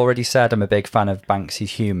 I have already said I'm a big fan of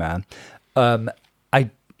Banksy's humour. I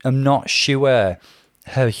am not sure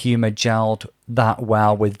her humour gelled that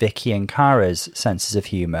well with Vicky and Cara's senses of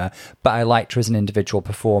humour, but I liked her as an individual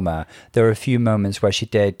performer. There were a few moments where she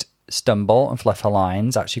did stumble and fluff her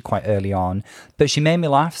lines, actually quite early on, but she made me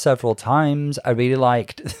laugh several times. I really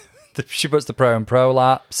liked... She puts the pro and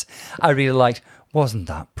prolapse. I really liked, wasn't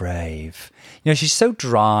that brave? She's so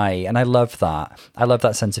dry, and I love that. I love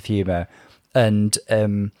that sense of humour. And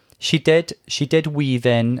she did weave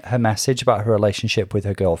in her message about her relationship with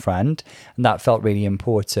her girlfriend, and that felt really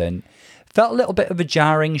important. Felt a little bit of a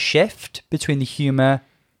jarring shift between the humour,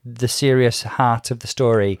 the serious heart of the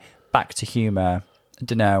story, back to humour. I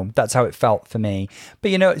don't know. That's how it felt for me.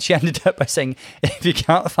 But she ended up by saying, if you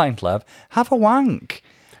can't find love, have a wank.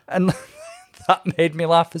 And that made me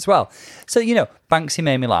laugh as well. So, Banksy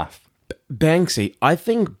made me laugh. Banksy, I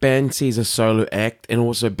think Banksy is a solo act, and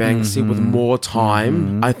also Banksy with more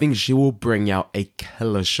time, I think she will bring out a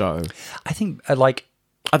killer show. I think,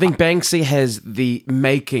 I think Banksy has the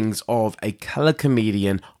makings of a killer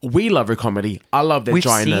comedian. We love her comedy. I love that We've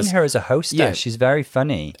dryness. seen her as a hostess. Yeah. She's very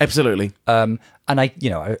funny. Absolutely. And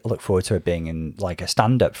I look forward to her being in like a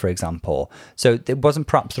stand-up, for example. So it wasn't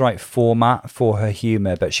perhaps the right format for her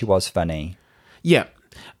humor, but she was funny. Yeah.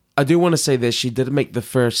 I do want to say that she did make the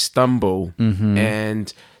first stumble,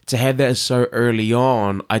 and to have that so early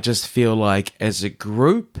on, I just feel like as a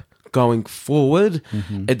group going forward,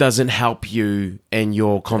 it doesn't help you and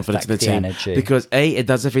your confidence in the team. Energy. Because A, it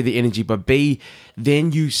doesn't affect the energy, but B,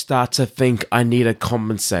 then you start to think, I need to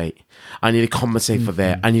compensate. I need to compensate for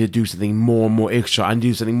that. I need to do something more and more extra. I need to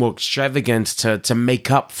do something more extravagant to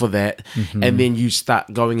make up for that. And then you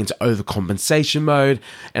start going into overcompensation mode.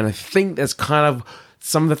 And I think that's kind of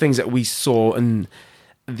some of the things that we saw in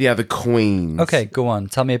the other queens. Okay, go on.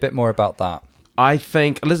 Tell me a bit more about that. I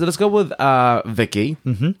think let's go with Vicky.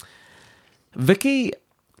 Vicky,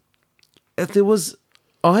 there was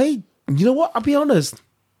you know what? I'll be honest.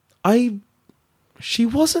 She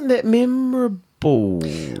wasn't that memorable.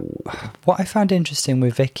 What I found interesting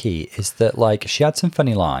with Vicky is that like she had some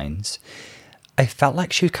funny lines. I felt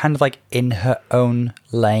like she was kind of like in her own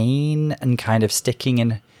lane and kind of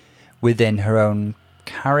sticking within her own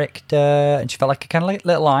character, and she felt like a kind of like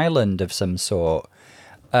little island of some sort.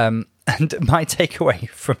 And my takeaway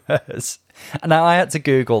from hers, and I had to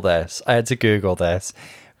Google this,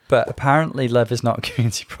 but apparently love is not a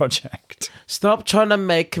community project. Stop trying to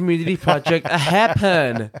make community project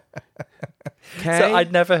happen. Okay? So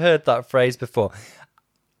I'd never heard that phrase before.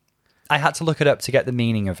 I had to look it up to get the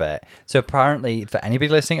meaning of it. So apparently, for anybody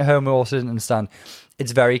listening at home who also didn't understand,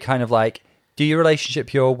 it's very kind of like, do your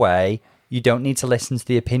relationship your way. You don't need to listen to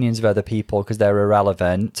the opinions of other people because they're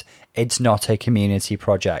irrelevant. It's not a community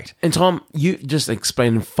project. And Tom, you just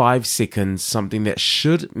explained in 5 seconds something that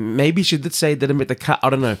she did say didn't make the cut. I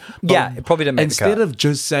don't know. But yeah, it probably didn't make the cut. Instead of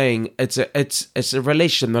just saying it's a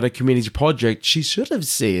relation, not a community project, she should have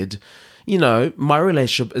said, my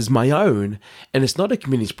relationship is my own and it's not a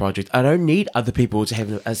community project. I don't need other people to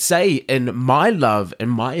have a say in my love and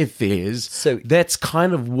my affairs. So that's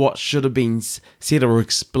kind of what should have been said or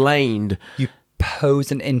explained. You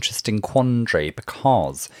pose an interesting quandary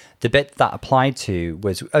because the bit that applied to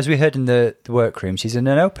was, as we heard in the workroom, she's in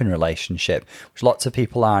an open relationship, which lots of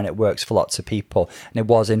people are, and it works for lots of people. And it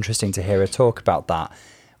was interesting to hear her talk about that.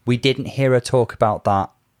 We didn't hear her talk about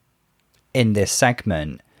that in this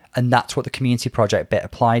segment. And that's what the community project bit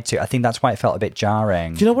applied to. I think that's why it felt a bit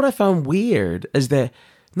jarring. Do you know what I found weird? Is that,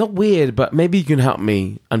 not weird, but maybe you can help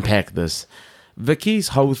me unpack this. Vicky's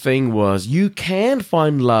whole thing was, you can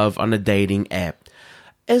find love on a dating app.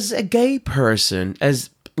 As a gay person, as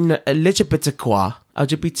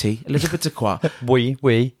LGBT,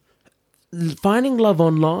 we. Finding love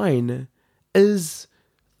online is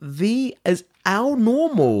our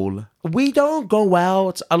normal. We don't go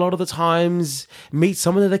out a lot of the times, meet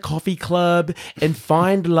someone at a coffee club and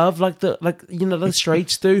find love like the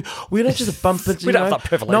straights do. We don't just bump into. We don't have that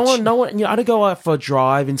privilege. No one. I don't go out for a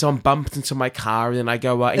drive and someone bumps into my car and then I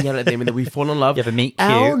go out and yell at them and then we fall in love. You have a meet cute.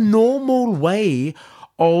 Our normal way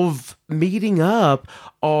of meeting up,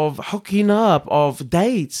 of hooking up, of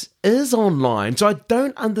dates is online. So I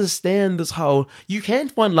don't understand this whole you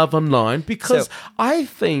can't find love online because I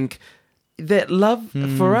think that love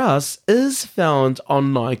for us is found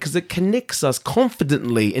online because it connects us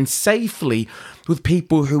confidently and safely with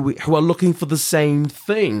people who are looking for the same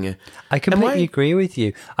thing. I completely agree with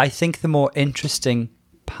you. I think the more interesting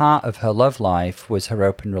part of her love life was her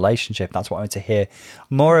open relationship. That's what I wanted to hear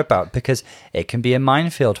more about because it can be a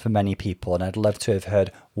minefield for many people, and I'd love to have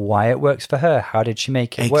heard why it works for her. How did she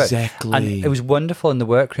make it work? Exactly. And it was wonderful in the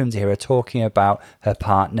workroom to hear her talking about her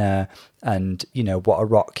partner and, what a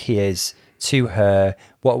rock he is to her,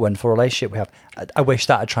 what a wonderful relationship we have. I wish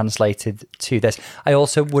that had translated to this. I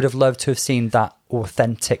also would have loved to have seen that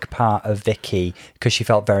authentic part of Vicky because she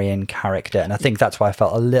felt very in character, and I think that's why I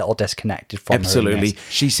felt a little disconnected from her. Absolutely.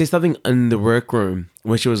 She said something in the workroom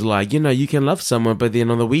where she was like, you can love someone, but then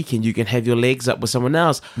on the weekend you can have your legs up with someone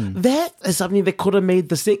else. That is something that could have made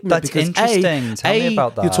the segment. That's because interesting. Tell me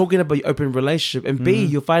about that. You're talking about your open relationship, and B,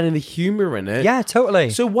 you're finding the humor in it. Yeah,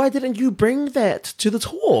 totally. So why didn't you bring that to the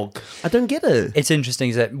talk? I don't get it. It's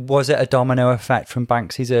interesting. Was it a domino effect from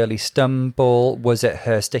Banksy's early stumble? Was it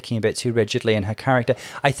her sticking a bit too rigidly in her character?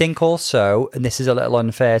 I think also, and this is a little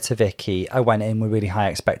unfair to Vicky, I went in with really high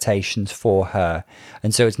expectations for her.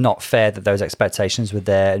 And so it's not fair that those expectations were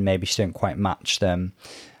there and maybe she didn't quite match them.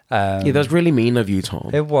 Yeah, that's really mean of you,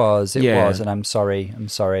 Tom. It was, and I'm sorry.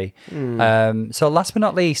 So last but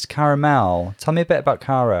not least, Caramel. Tell me a bit about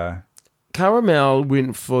Cara. Caramel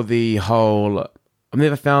went for the whole I've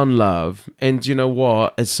never found love. And you know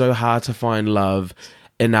what? It's so hard to find love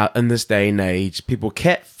in this day and age. People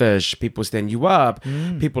catfish, people stand you up,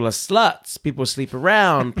 people are sluts, people sleep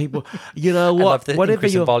around, people, you know what? I love the whatever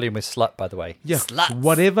increase your in volume with slut, by the way. yeah, Sluts.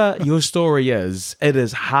 whatever your story is, it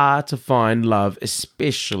is hard to find love,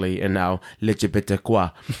 especially in our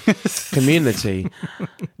LGBTQ community.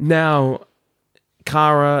 Now,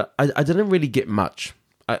 Cara, I didn't really get much.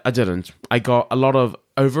 I didn't. I got a lot of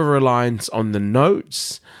over-reliance on the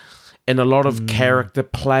notes and a lot of character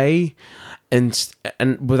play and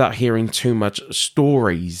without hearing too much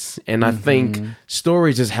stories. And I think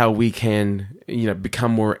stories is how we can,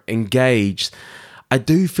 become more engaged. I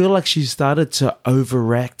do feel like she started to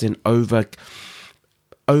overact and overdo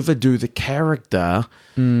the character.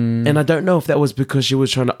 And I don't know if that was because she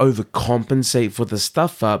was trying to overcompensate for the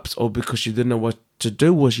stuff ups or because she didn't know what to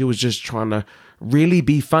do, or she was just trying to really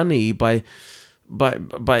be funny by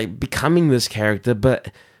becoming this character.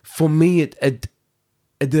 But for me, it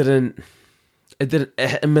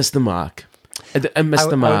missed the mark. It missed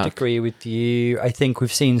the mark. I would agree with you. I think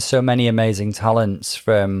we've seen so many amazing talents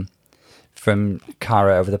from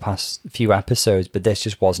Cara over the past few episodes, but this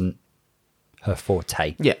just wasn't her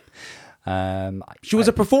forte. Yeah. She was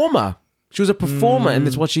a performer. She was a performer, and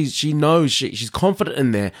that's what she knows. She's confident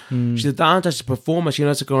in there. She's a dancer, she's a performer. She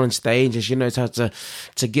knows to go on stage, and she knows how to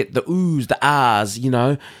get the oohs, the ahs,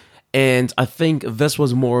 And I think this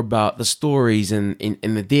was more about the stories and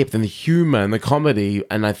the depth and the humor and the comedy.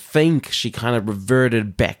 And I think she kind of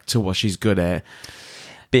reverted back to what she's good at.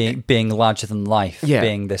 Being larger than life. Yeah.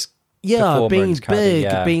 Being this being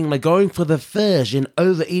big, being like going for the fish and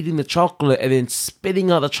overeating the chocolate and then spitting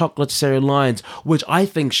out the chocolate to Sarah lines, which I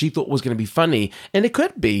think she thought was going to be funny. And it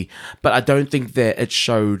could be, but I don't think that it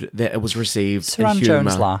showed that it was received Saran in humor.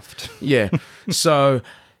 Jones laughed. Yeah. So,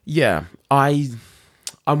 yeah,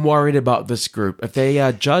 I'm worried about this group. If they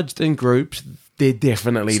are judged in groups, they're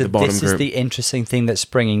definitely the bottom group. This is the interesting thing that's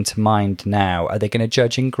springing to mind now. Are they going to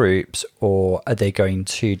judge in groups or are they going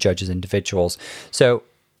to judge as individuals? So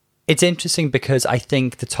it's interesting because I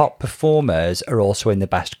think the top performers are also in the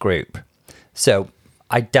best group. So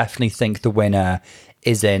I definitely think the winner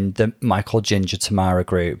is in the Michael, Ginger, Tamara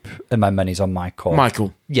group, and my money's on Michael.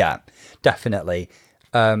 Michael. Yeah, definitely.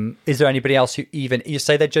 Is there anybody else who you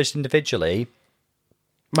say they're judged individually?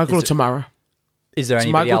 Michael or Tamara? Is there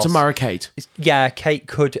anybody Michael, else? Tamara, Kate. Yeah, Kate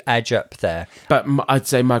could edge up there. But I'd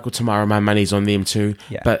say Michael, Tamara, my money's on them too.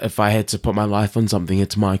 Yeah. But if I had to put my life on something,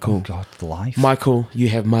 it's Michael. Oh, God, life. Michael, you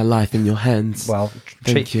have my life in your hands. Well,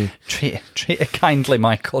 Thank you. Treat it kindly,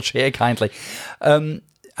 Michael. Treat it kindly. And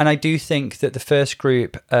I do think that the first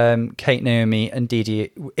group, Kate, Naomi, and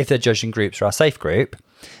Didi, if they're judging groups, are our safe group.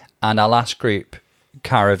 And our last group,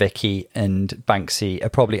 Cara, Vicky, and Banksy, are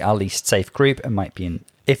probably our least safe group and might be in.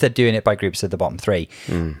 If they're doing it by groups of the bottom three.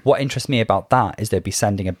 What interests me about that is they'd be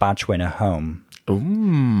sending a badge winner home.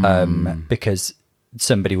 Because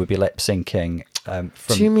somebody would be lip syncing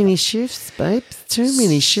from Too many shifts, babes. Too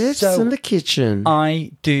many shifts in the kitchen.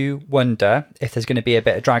 I do wonder if there's going to be a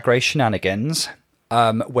bit of drag race shenanigans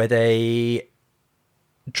where they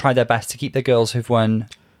try their best to keep the girls who've won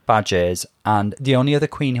badges, and the only other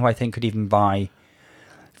queen who I think could even vie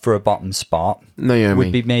for a bottom spot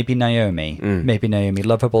would be maybe Naomi. Maybe Naomi,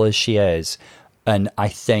 lovable as she is. And I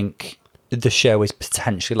think the show is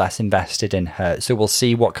potentially less invested in her. So we'll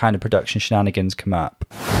see what kind of production shenanigans come up.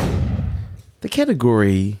 The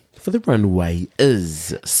category for the runway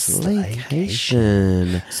is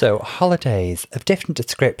Slaycation. So holidays of different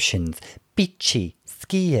descriptions, beachy,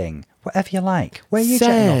 skiing, whatever you like. Where are you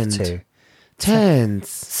jetting off to? Tents.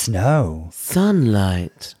 Snow.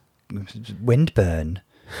 Sunlight. Windburn.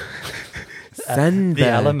 Sunburn. The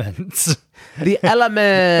elements. The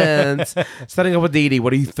elements. Starting off with Didi,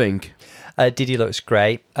 what do you think? Didi looks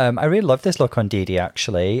great. I really love this look on Didi,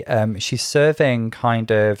 actually. She's serving kind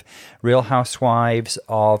of Real Housewives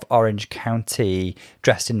of Orange County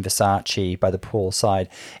dressed in Versace by the poolside.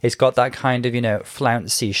 It's got that kind of,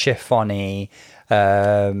 flouncy, chiffon-y,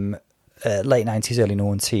 late 90s, early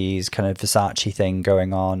 90s kind of Versace thing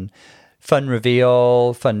going on. Fun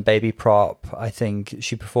reveal, fun baby prop. I think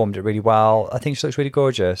she performed it really well. I think she looks really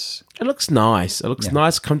gorgeous. It looks nice. It looks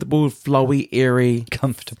nice, comfortable, flowy, airy.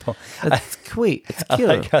 Comfortable. It's sweet. It's cute.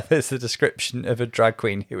 I like how there's a description of a drag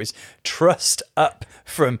queen who is trussed up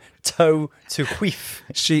from toe to queef.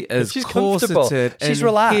 She's comfortable. corseted. She's and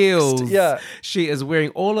relaxed. Heels. Yeah. She is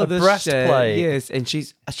wearing all of this breastplate. shit. Yes, and she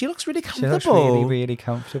looks really She comfortable. looks really, really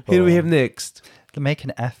comfortable. Who do we have next? Make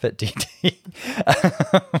an effort, Didi.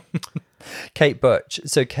 Kate Butch.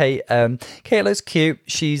 So Kate looks cute.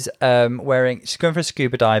 She's going for a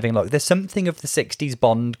scuba diving look. There's something of the 60s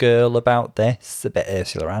Bond girl about this, a bit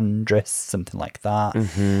Ursula Andress, something like that.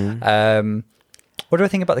 What do I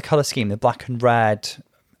think about the color scheme? The black and red.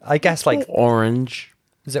 I guess like orange.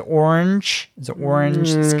 Is it orange?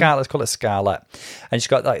 Scarlet. Let's call it Scarlet. And she's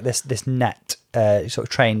got like this net sort of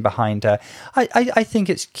train behind her. I think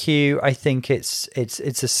it's cute. I think it's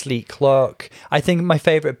a sleek look. I think my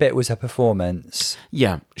favorite bit was her performance.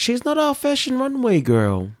 Yeah, she's not our fashion runway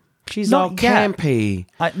girl. She's Not all campy.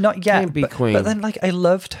 Not yet. Campy queen. But then like I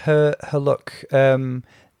loved her look.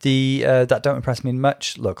 That Don't Impress Me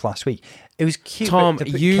Much look last week. It was cute. Tom,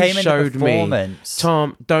 you came in the showed me. performance.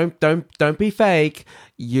 Tom, don't be fake.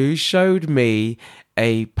 You showed me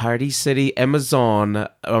a Party City Amazon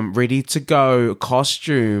ready to go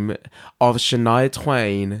costume of Shania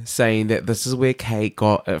Twain, saying that this is where Kate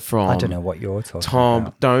got it from. I don't know what you're talking Tom,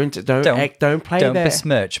 about. don't play Don't that.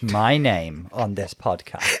 besmirch my name on this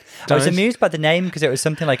podcast. I was amused by the name because it was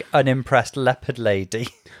something like Unimpressed Leopard Lady.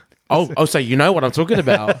 Oh, so you know what I'm talking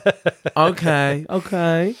about. Okay.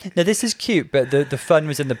 Now, this is cute, but the fun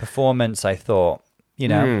was in the performance, I thought, you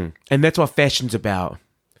know. And that's what fashion's about.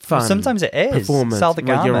 Fun. Well, sometimes it is. Performance. Sell the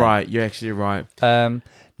garment. You're right. You're actually right.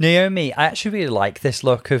 Naomi, I actually really like this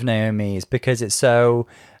look of Naomi's because it's so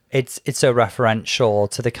referential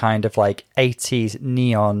to the kind of like 80s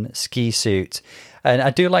neon ski suit. And I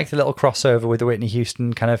do like the little crossover with the Whitney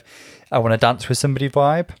Houston kind of I want to dance with somebody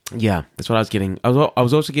vibe. Yeah, that's what I was getting. I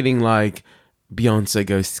was also getting like Beyonce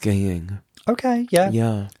goes skiing. Okay, yeah.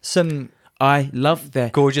 Yeah. I love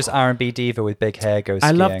that. Gorgeous R&B diva with big hair goes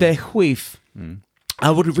skiing. I love their whiff. I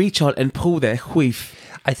would reach out and pull their whiff.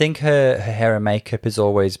 I think her hair and makeup is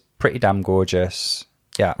always pretty damn gorgeous.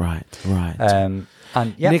 Yeah. Right. And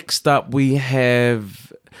yeah. Next up, we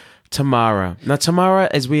have Tamara. Now, Tamara,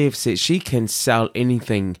 as we have said, she can sell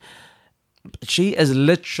anything. She is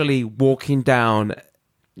literally walking down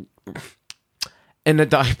in a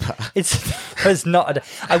diaper. It's not.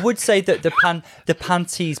 I would say that the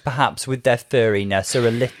panties, perhaps with their furriness, are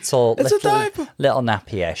a little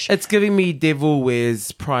nappy-ish. It's giving me Devil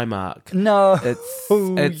Wears Primark. No,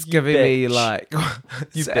 it's giving me like.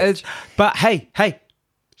 But hey.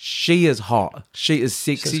 She is hot. She is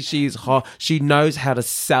sexy. She is hot. She knows how to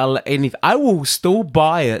sell anything. I will still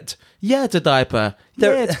buy it. Yeah, it's a diaper.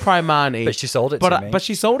 Yeah, it's Primani. But she sold it to me. But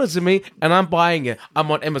she sold it to me, and I'm buying it. I'm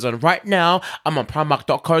on Amazon right now. I'm on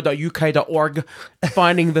primark.co.uk.org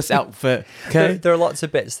finding this outfit. Okay. There are lots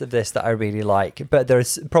of bits of this that I really like, but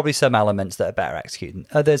there's probably some elements that are better executed.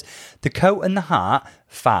 There's the coat and the hat,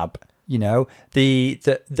 fab. You know, the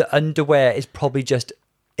underwear is probably just.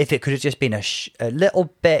 If it could have just been a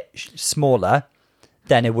little bit smaller,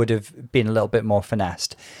 then it would have been a little bit more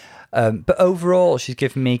finessed. But overall, she's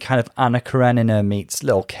given me kind of Anna Karenina meets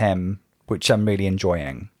Lil' Kim, which I'm really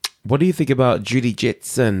enjoying. What do you think about Judy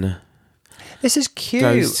Jetson? This is cute.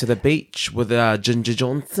 Goes to the beach with Ginger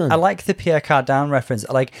Johnson. I like the Pierre Cardin reference.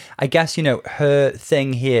 I guess, her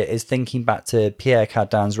thing here is thinking back to Pierre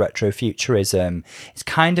Cardin's retrofuturism. It's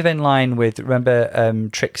kind of in line with, remember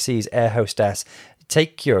Trixie's air hostess,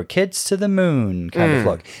 take your kids to the moon kind of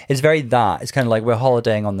look. It's very that. It's kind of like we're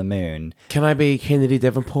holidaying on the moon. Can I be Kennedy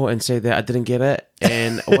Davenport and say that I didn't get it?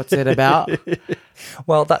 And what's it about?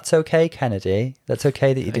 Well, that's okay, Kennedy. That's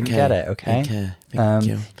okay that you didn't get it, okay? Thank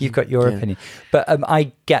you. You've got your opinion. But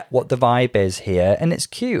I get what the vibe is here, and it's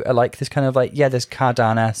cute. I like this kind of this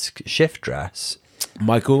Cardin-esque shift dress.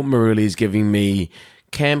 Michael Marulli is giving me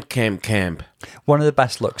camp. One of the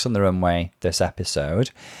best looks on the runway this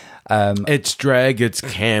episode. It's drag, it's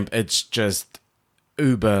camp, it's just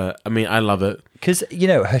uber. I mean, I love it. Because,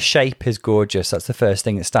 her shape is gorgeous. That's the first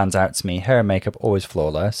thing that stands out to me. Hair and makeup, always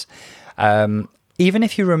flawless. Even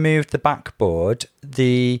if you removed the backboard,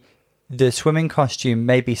 the swimming costume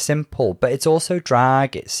may be simple, but it's also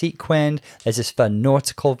drag, it's sequined, there's this fun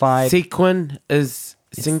nautical vibe. Sequin is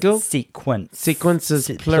single? Sequence. Sequence is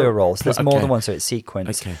plural. So there's more than one, so it's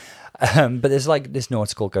sequence. Okay. But there's this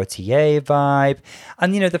nautical Gautier vibe.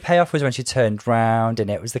 And, the payoff was when she turned round and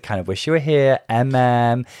it was the kind of wish you were here,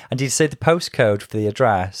 MM. And did you say the postcode for the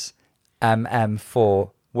address? MM4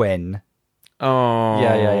 win. Oh.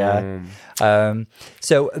 Yeah.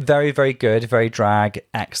 So very, very good, very drag,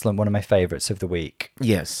 excellent. One of my favourites of the week.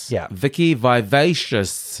 Yes. Yeah. Vicky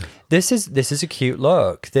Vivacious. This is a cute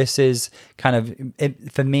look. This is kind of,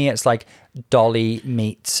 for me, it's like Dolly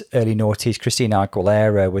meets early noughties Christina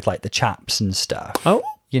Aguilera with the chaps and stuff. Oh.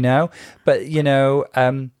 But,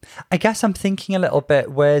 I guess I'm thinking a little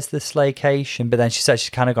bit, where's the slaycation? But then she said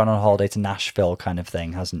she's kind of gone on holiday to Nashville kind of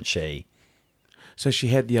thing, hasn't she? So she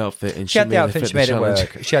had the outfit and She had the outfit, she made it challenge.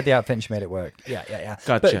 work. She had the outfit and she made it work. Yeah.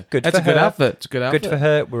 Gotcha. But good That's for a good her. outfit. It's a good outfit. Good for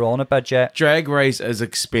her. We're on a budget. Drag Race is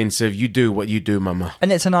expensive. You do what you do, mama.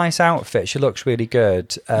 And it's a nice outfit. She looks really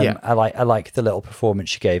good. Yeah. I like the little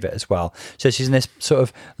performance she gave it as well. So she's in this sort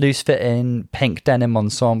of loose-fitting pink denim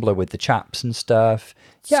ensemble with the chaps and stuff.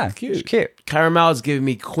 Yeah, It's cute. Caramel's giving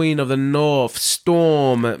me Queen of the North.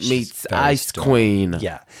 Storm meets very Ice Storm. Queen.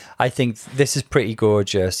 Yeah, I think this is pretty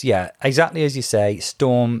gorgeous. Yeah, exactly as you say.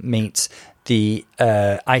 Storm meets the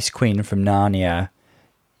Ice Queen from Narnia.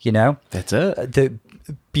 You know, That's it. the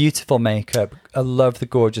beautiful makeup. I love the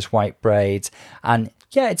gorgeous white braids. And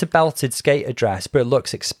yeah, it's a belted skater dress, but it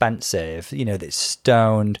looks expensive. You know, it's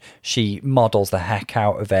stoned. She models the heck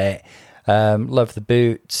out of it. Love the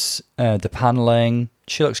boots, the paneling.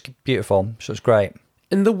 She looks beautiful. She looks great.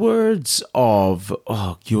 In the words of,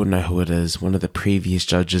 you'll know who it is, one of the previous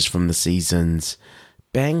judges from the seasons,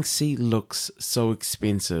 Banksy looks so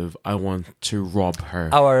expensive, I want to rob her.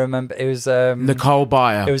 Oh, I remember. It was Nicole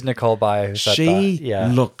Byer. It was Nicole Byer who said She that. Yeah.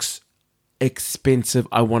 looks expensive,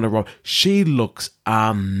 I want to rob. She looks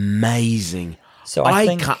amazing. So I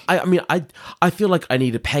think- can't. I feel like I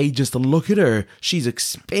need to pay just to look at her. She's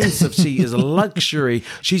expensive. She is a luxury.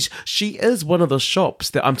 She is one of the shops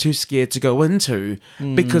that I'm too scared to go into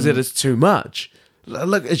because it is too much.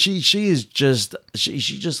 Look, she just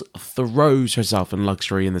throws herself in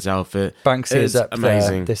luxury in this outfit. Banksy It's is up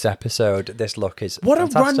amazing. there this episode. This look is What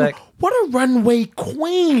fantastic. what a runway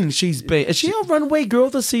queen she's been. Is she a runway girl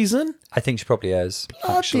this season? I think she probably is.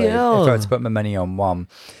 Bloody Actually, hell. if I were to put my money on one.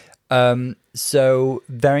 So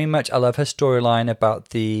very much, I love her storyline about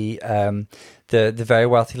the very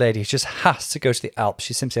wealthy lady who just has to go to the Alps.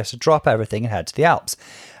 She simply has to drop everything and head to the Alps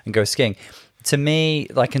and go skiing. To me,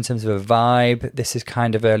 like in terms of a vibe, this is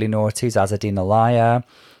kind of early noughties, Azadine Alaya.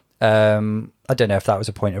 I don't know if that was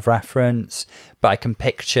a point of reference, but I can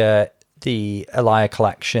picture the Alaya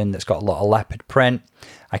collection that's got a lot of leopard print.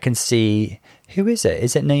 I can see, who is it?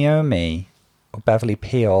 Is it Naomi or Beverly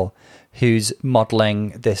Peel who's modelling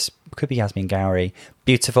this? Could be Yasmin Gowrie.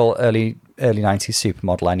 Beautiful early 90s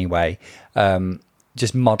supermodel anyway.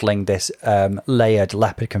 Just modelling this layered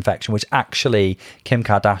leopard confection, which actually Kim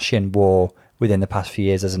Kardashian wore within the past few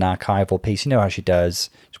years as an archival piece. You know how she does.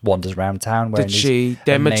 Just wanders around town wearing Did she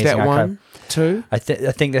damage that one too? I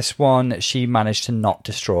think this one she managed to not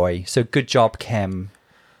destroy. So good job, Kim.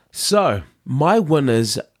 So my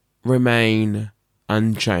winners remain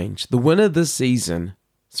unchanged. The winner this season.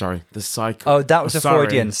 Sorry, the cycle. Oh, that was a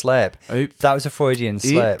Freudian slip. Oops. That was a Freudian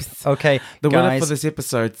slip. Oops. Okay, The guys, winner for this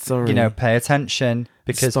episode. Sorry. you know, pay attention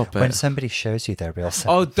because Stop when it. somebody shows you their real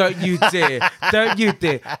self. Oh, don't you dare. Don't you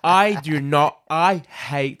dare. I do not. I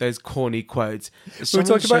hate those corny quotes. We were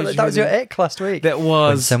talking about that was your ick last week. That When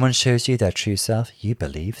was. someone shows you their true self, you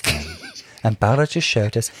believe them. And Bala just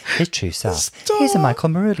showed us his true self. Stop. He's a Michael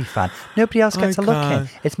Marulli fan. Nobody else gets I a look in. can't.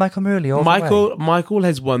 It's Michael Marulli all the way. Michael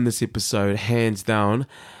has won this episode, hands down.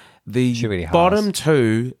 The She really has. bottom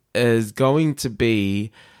two is going to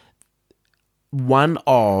be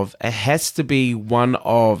it has to be one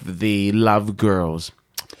of the Love Girls.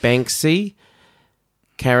 Banksy,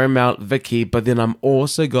 Caramel, Vicky, but then I'm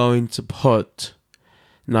also going to put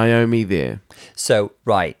Naomi there. So,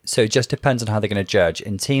 right. So it just depends on how they're going to judge,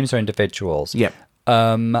 in teams or individuals. Yep.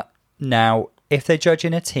 Now, if they judge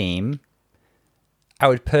in a team, I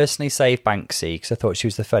would personally save Banksy because I thought she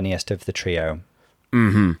was the funniest of the trio.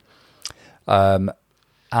 Mm-hmm.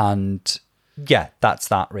 And yeah, that's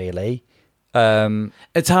that really.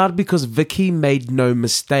 It's hard because Vicky made no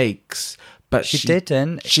mistakes, but She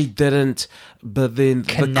didn't. She didn't. But then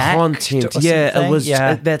the Connect content, or yeah, it something? was.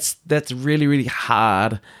 Yeah. That's really really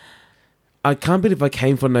hard. I can't believe I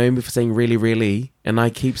came for Naomi for saying really really, and I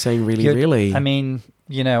keep saying really really. I mean,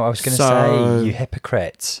 you know, I was going to So- say, you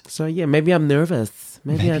hypocrites. So yeah, maybe I'm nervous.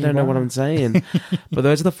 Maybe I Maybe don't you know what are. I'm saying. But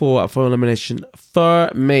those are the four for elimination for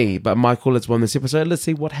me. But Michael has won this episode. Let's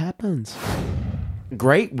see what happens.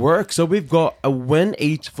 Great work. So we've got a win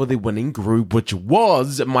each for the winning group, which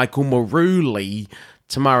was Michael Marulli,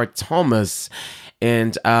 Tamara Thomas,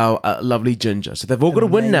 and our lovely Ginger. So they've all got a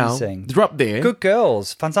win now. Amazing. They're up there. Good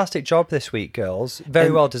girls. Fantastic job this week, girls. Very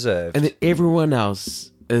well deserved. And then everyone else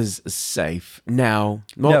is safe. Now,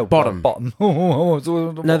 not bottom. Bottom.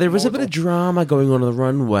 Now, there is a bit of drama going on the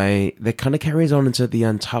runway that kind of carries on into the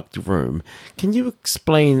Untucked room. Can you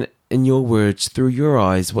explain, in your words, through your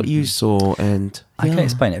eyes, what you saw? And I can yeah.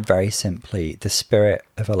 explain it very simply. The spirit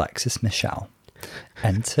of Alexis Michelle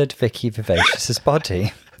entered Vicky Vivacious's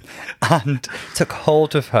body and took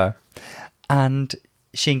hold of her, and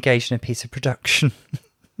she engaged in a piece of production.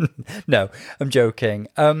 No, I'm joking.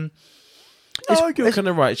 you're kind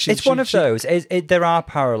of right. It's one of those. There are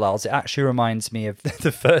parallels. It actually reminds me of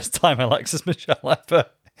the first time Alexis Michelle ever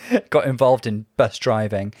got involved in bus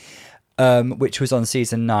driving, which was on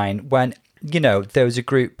season 9, when, there was a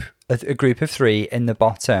group of 3 in the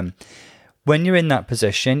bottom. When you're in that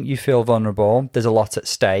position, you feel vulnerable. There's a lot at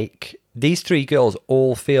stake. These 3 girls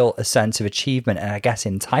all feel a sense of achievement and I guess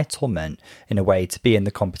entitlement in a way to be in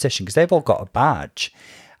the competition because they've all got a badge.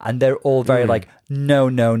 And they're all very like, no.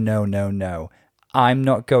 I'm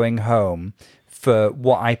not going home for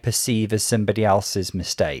what I perceive as somebody else's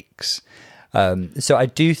mistakes. So I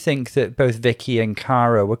do think that both Vicky and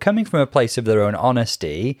Cara were coming from a place of their own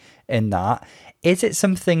honesty in that. Is it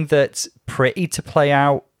something that's pretty to play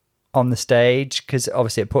out on the stage? Because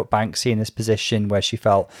obviously it put Banksy in this position where she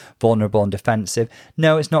felt vulnerable and defensive.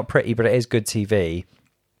 No, it's not pretty, but it is good TV.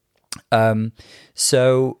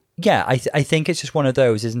 So yeah, I think it's just one of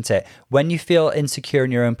those, isn't it? When you feel insecure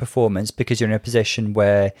in your own performance because you're in a position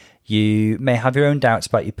where you may have your own doubts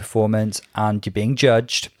about your performance and you're being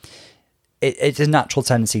judged, it's a natural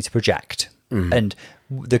tendency to project. And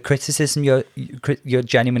the criticism you're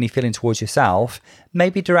genuinely feeling towards yourself may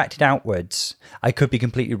be directed outwards. I could be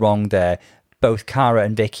completely wrong there. Both Cara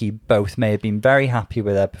and Vicky both may have been very happy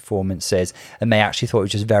with their performances and may actually thought it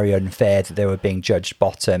was just very unfair that they were being judged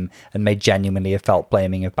bottom and may genuinely have felt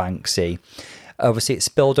blaming of Banksy. Obviously, it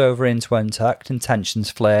spilled over into Untucked and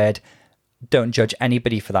tensions flared. Don't judge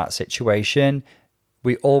anybody for that situation.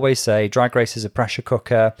 We always say Drag Race is a pressure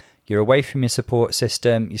cooker. You're away from your support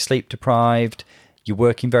system. You're sleep deprived. You're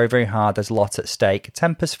working very, very hard. There's a lot at stake.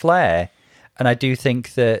 Tempers flare. And I do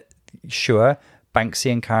think that, sure,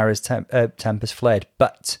 Banksy and Cara's tempers flared,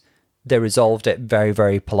 but they resolved it very,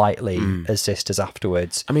 very politely as sisters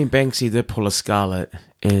afterwards. I mean, Banksy did pull a Scarlett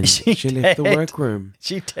and she left the workroom.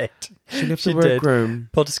 She did. She left the workroom.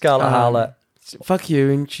 Pulled a Scarlett Harlot. Fuck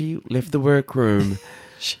you, and she left the workroom.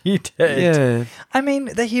 She did. Yeah. I mean,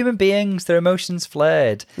 they're human beings. Their emotions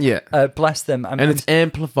flared. Yeah. Bless them. It's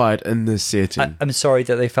amplified in this setting. I'm sorry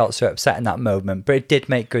that they felt so upset in that moment, but it did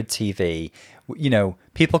make good TV.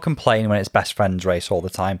 People complain when it's best friends race all the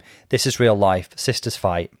time. This is real life. Sisters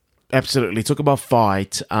fight. Absolutely. Talk about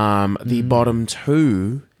fight. The bottom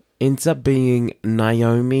 2 ends up being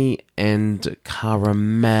Naomi and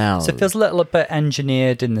Caramel. So it feels a little bit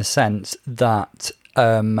engineered in the sense that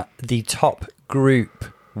the top group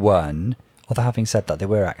won. Although having said that, they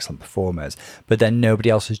were excellent performers, but then nobody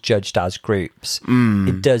else was judged as groups.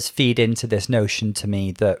 It does feed into this notion to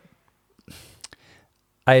me that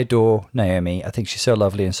I adore Naomi. I think she's so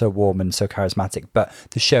lovely and so warm and so charismatic, but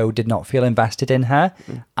the show did not feel invested in her,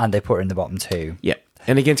 and they put her in the bottom 2. Yeah.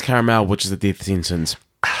 And against Caramel, which is a death sentence.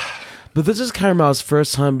 But this is Caramel's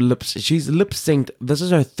first time she's lip-synced. This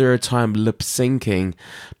is her 3rd time lip-syncing,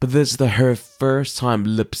 but this is her first time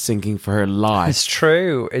lip-syncing for her life. It's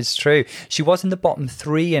true. She was in the bottom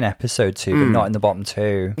 3 in episode 2, but not in the bottom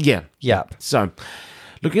 2. Yeah. Yep. So,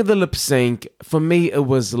 looking at the lip-sync, for me, it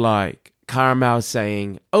was like Caramel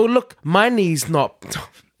saying, "Oh, look, my knee's not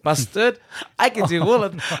busted. I can do all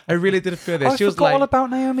of it." I really did feel that. She was like, all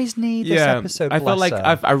about Naomi's knee this episode. I felt like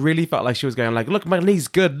I really felt like she was going like, "Look, my knee's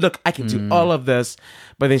good. Look, I can do all of this."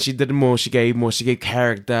 But then she did more. She gave more. She gave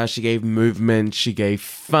character. She gave movement. She gave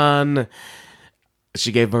fun.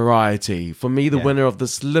 She gave variety. For me, the winner of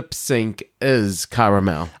this lip sync is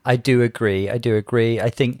Caramel. I do agree. I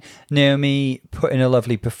think Naomi put in a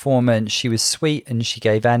lovely performance. She was sweet and she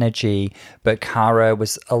gave energy, but Cara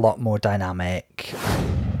was a lot more dynamic.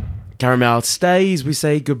 Caramel stays. We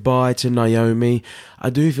say goodbye to Naomi. I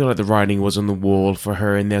do feel like the writing was on the wall for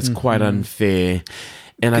her, and that's quite unfair.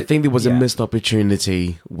 And I think there was a missed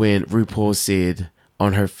opportunity when RuPaul said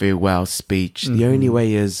on her farewell speech, the only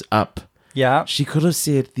way is up. Yeah. She could have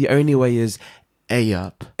said the only way is A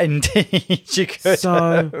up. Indeed, she could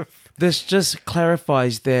have. This just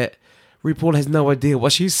clarifies that RuPaul has no idea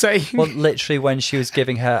what she's saying. Well, literally when she was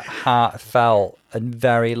giving her heartfelt and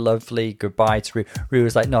very lovely goodbye to Ru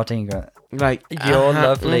was like nodding, like, "You're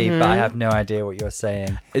lovely, but I have no idea what you're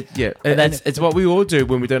saying." And then it's what we all do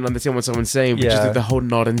when we don't understand what someone's saying. We just do the whole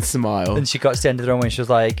nod and smile. And she got to the end of the runway and she was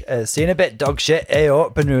like, "See you in a bit, dog shit, A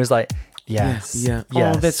up." And Ru was like, Yes. Yeah.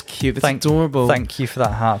 Oh, that's cute. That's adorable. Thank you for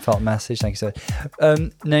that heartfelt message. Thank you so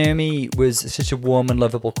much. Naomi was such a warm and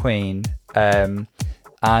lovable queen. And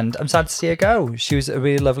I'm sad to see her go. She was a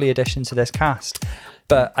really lovely addition to this cast.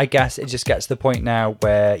 But I guess it just gets to the point now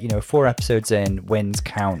where, 4 episodes in, wins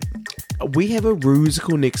count. We have a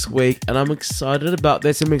Rusical next week, and I'm excited about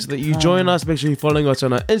this. And make sure that you join us. Make sure you're following us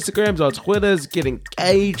on our Instagrams, our Twitters. Get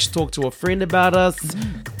engaged. Talk to a friend about us.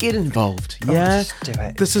 Get involved. Yeah? Just do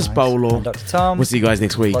it. This is Bolo. I'm Dr. Tom. We'll see you guys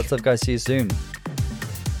next week. Lots of guys. See you soon.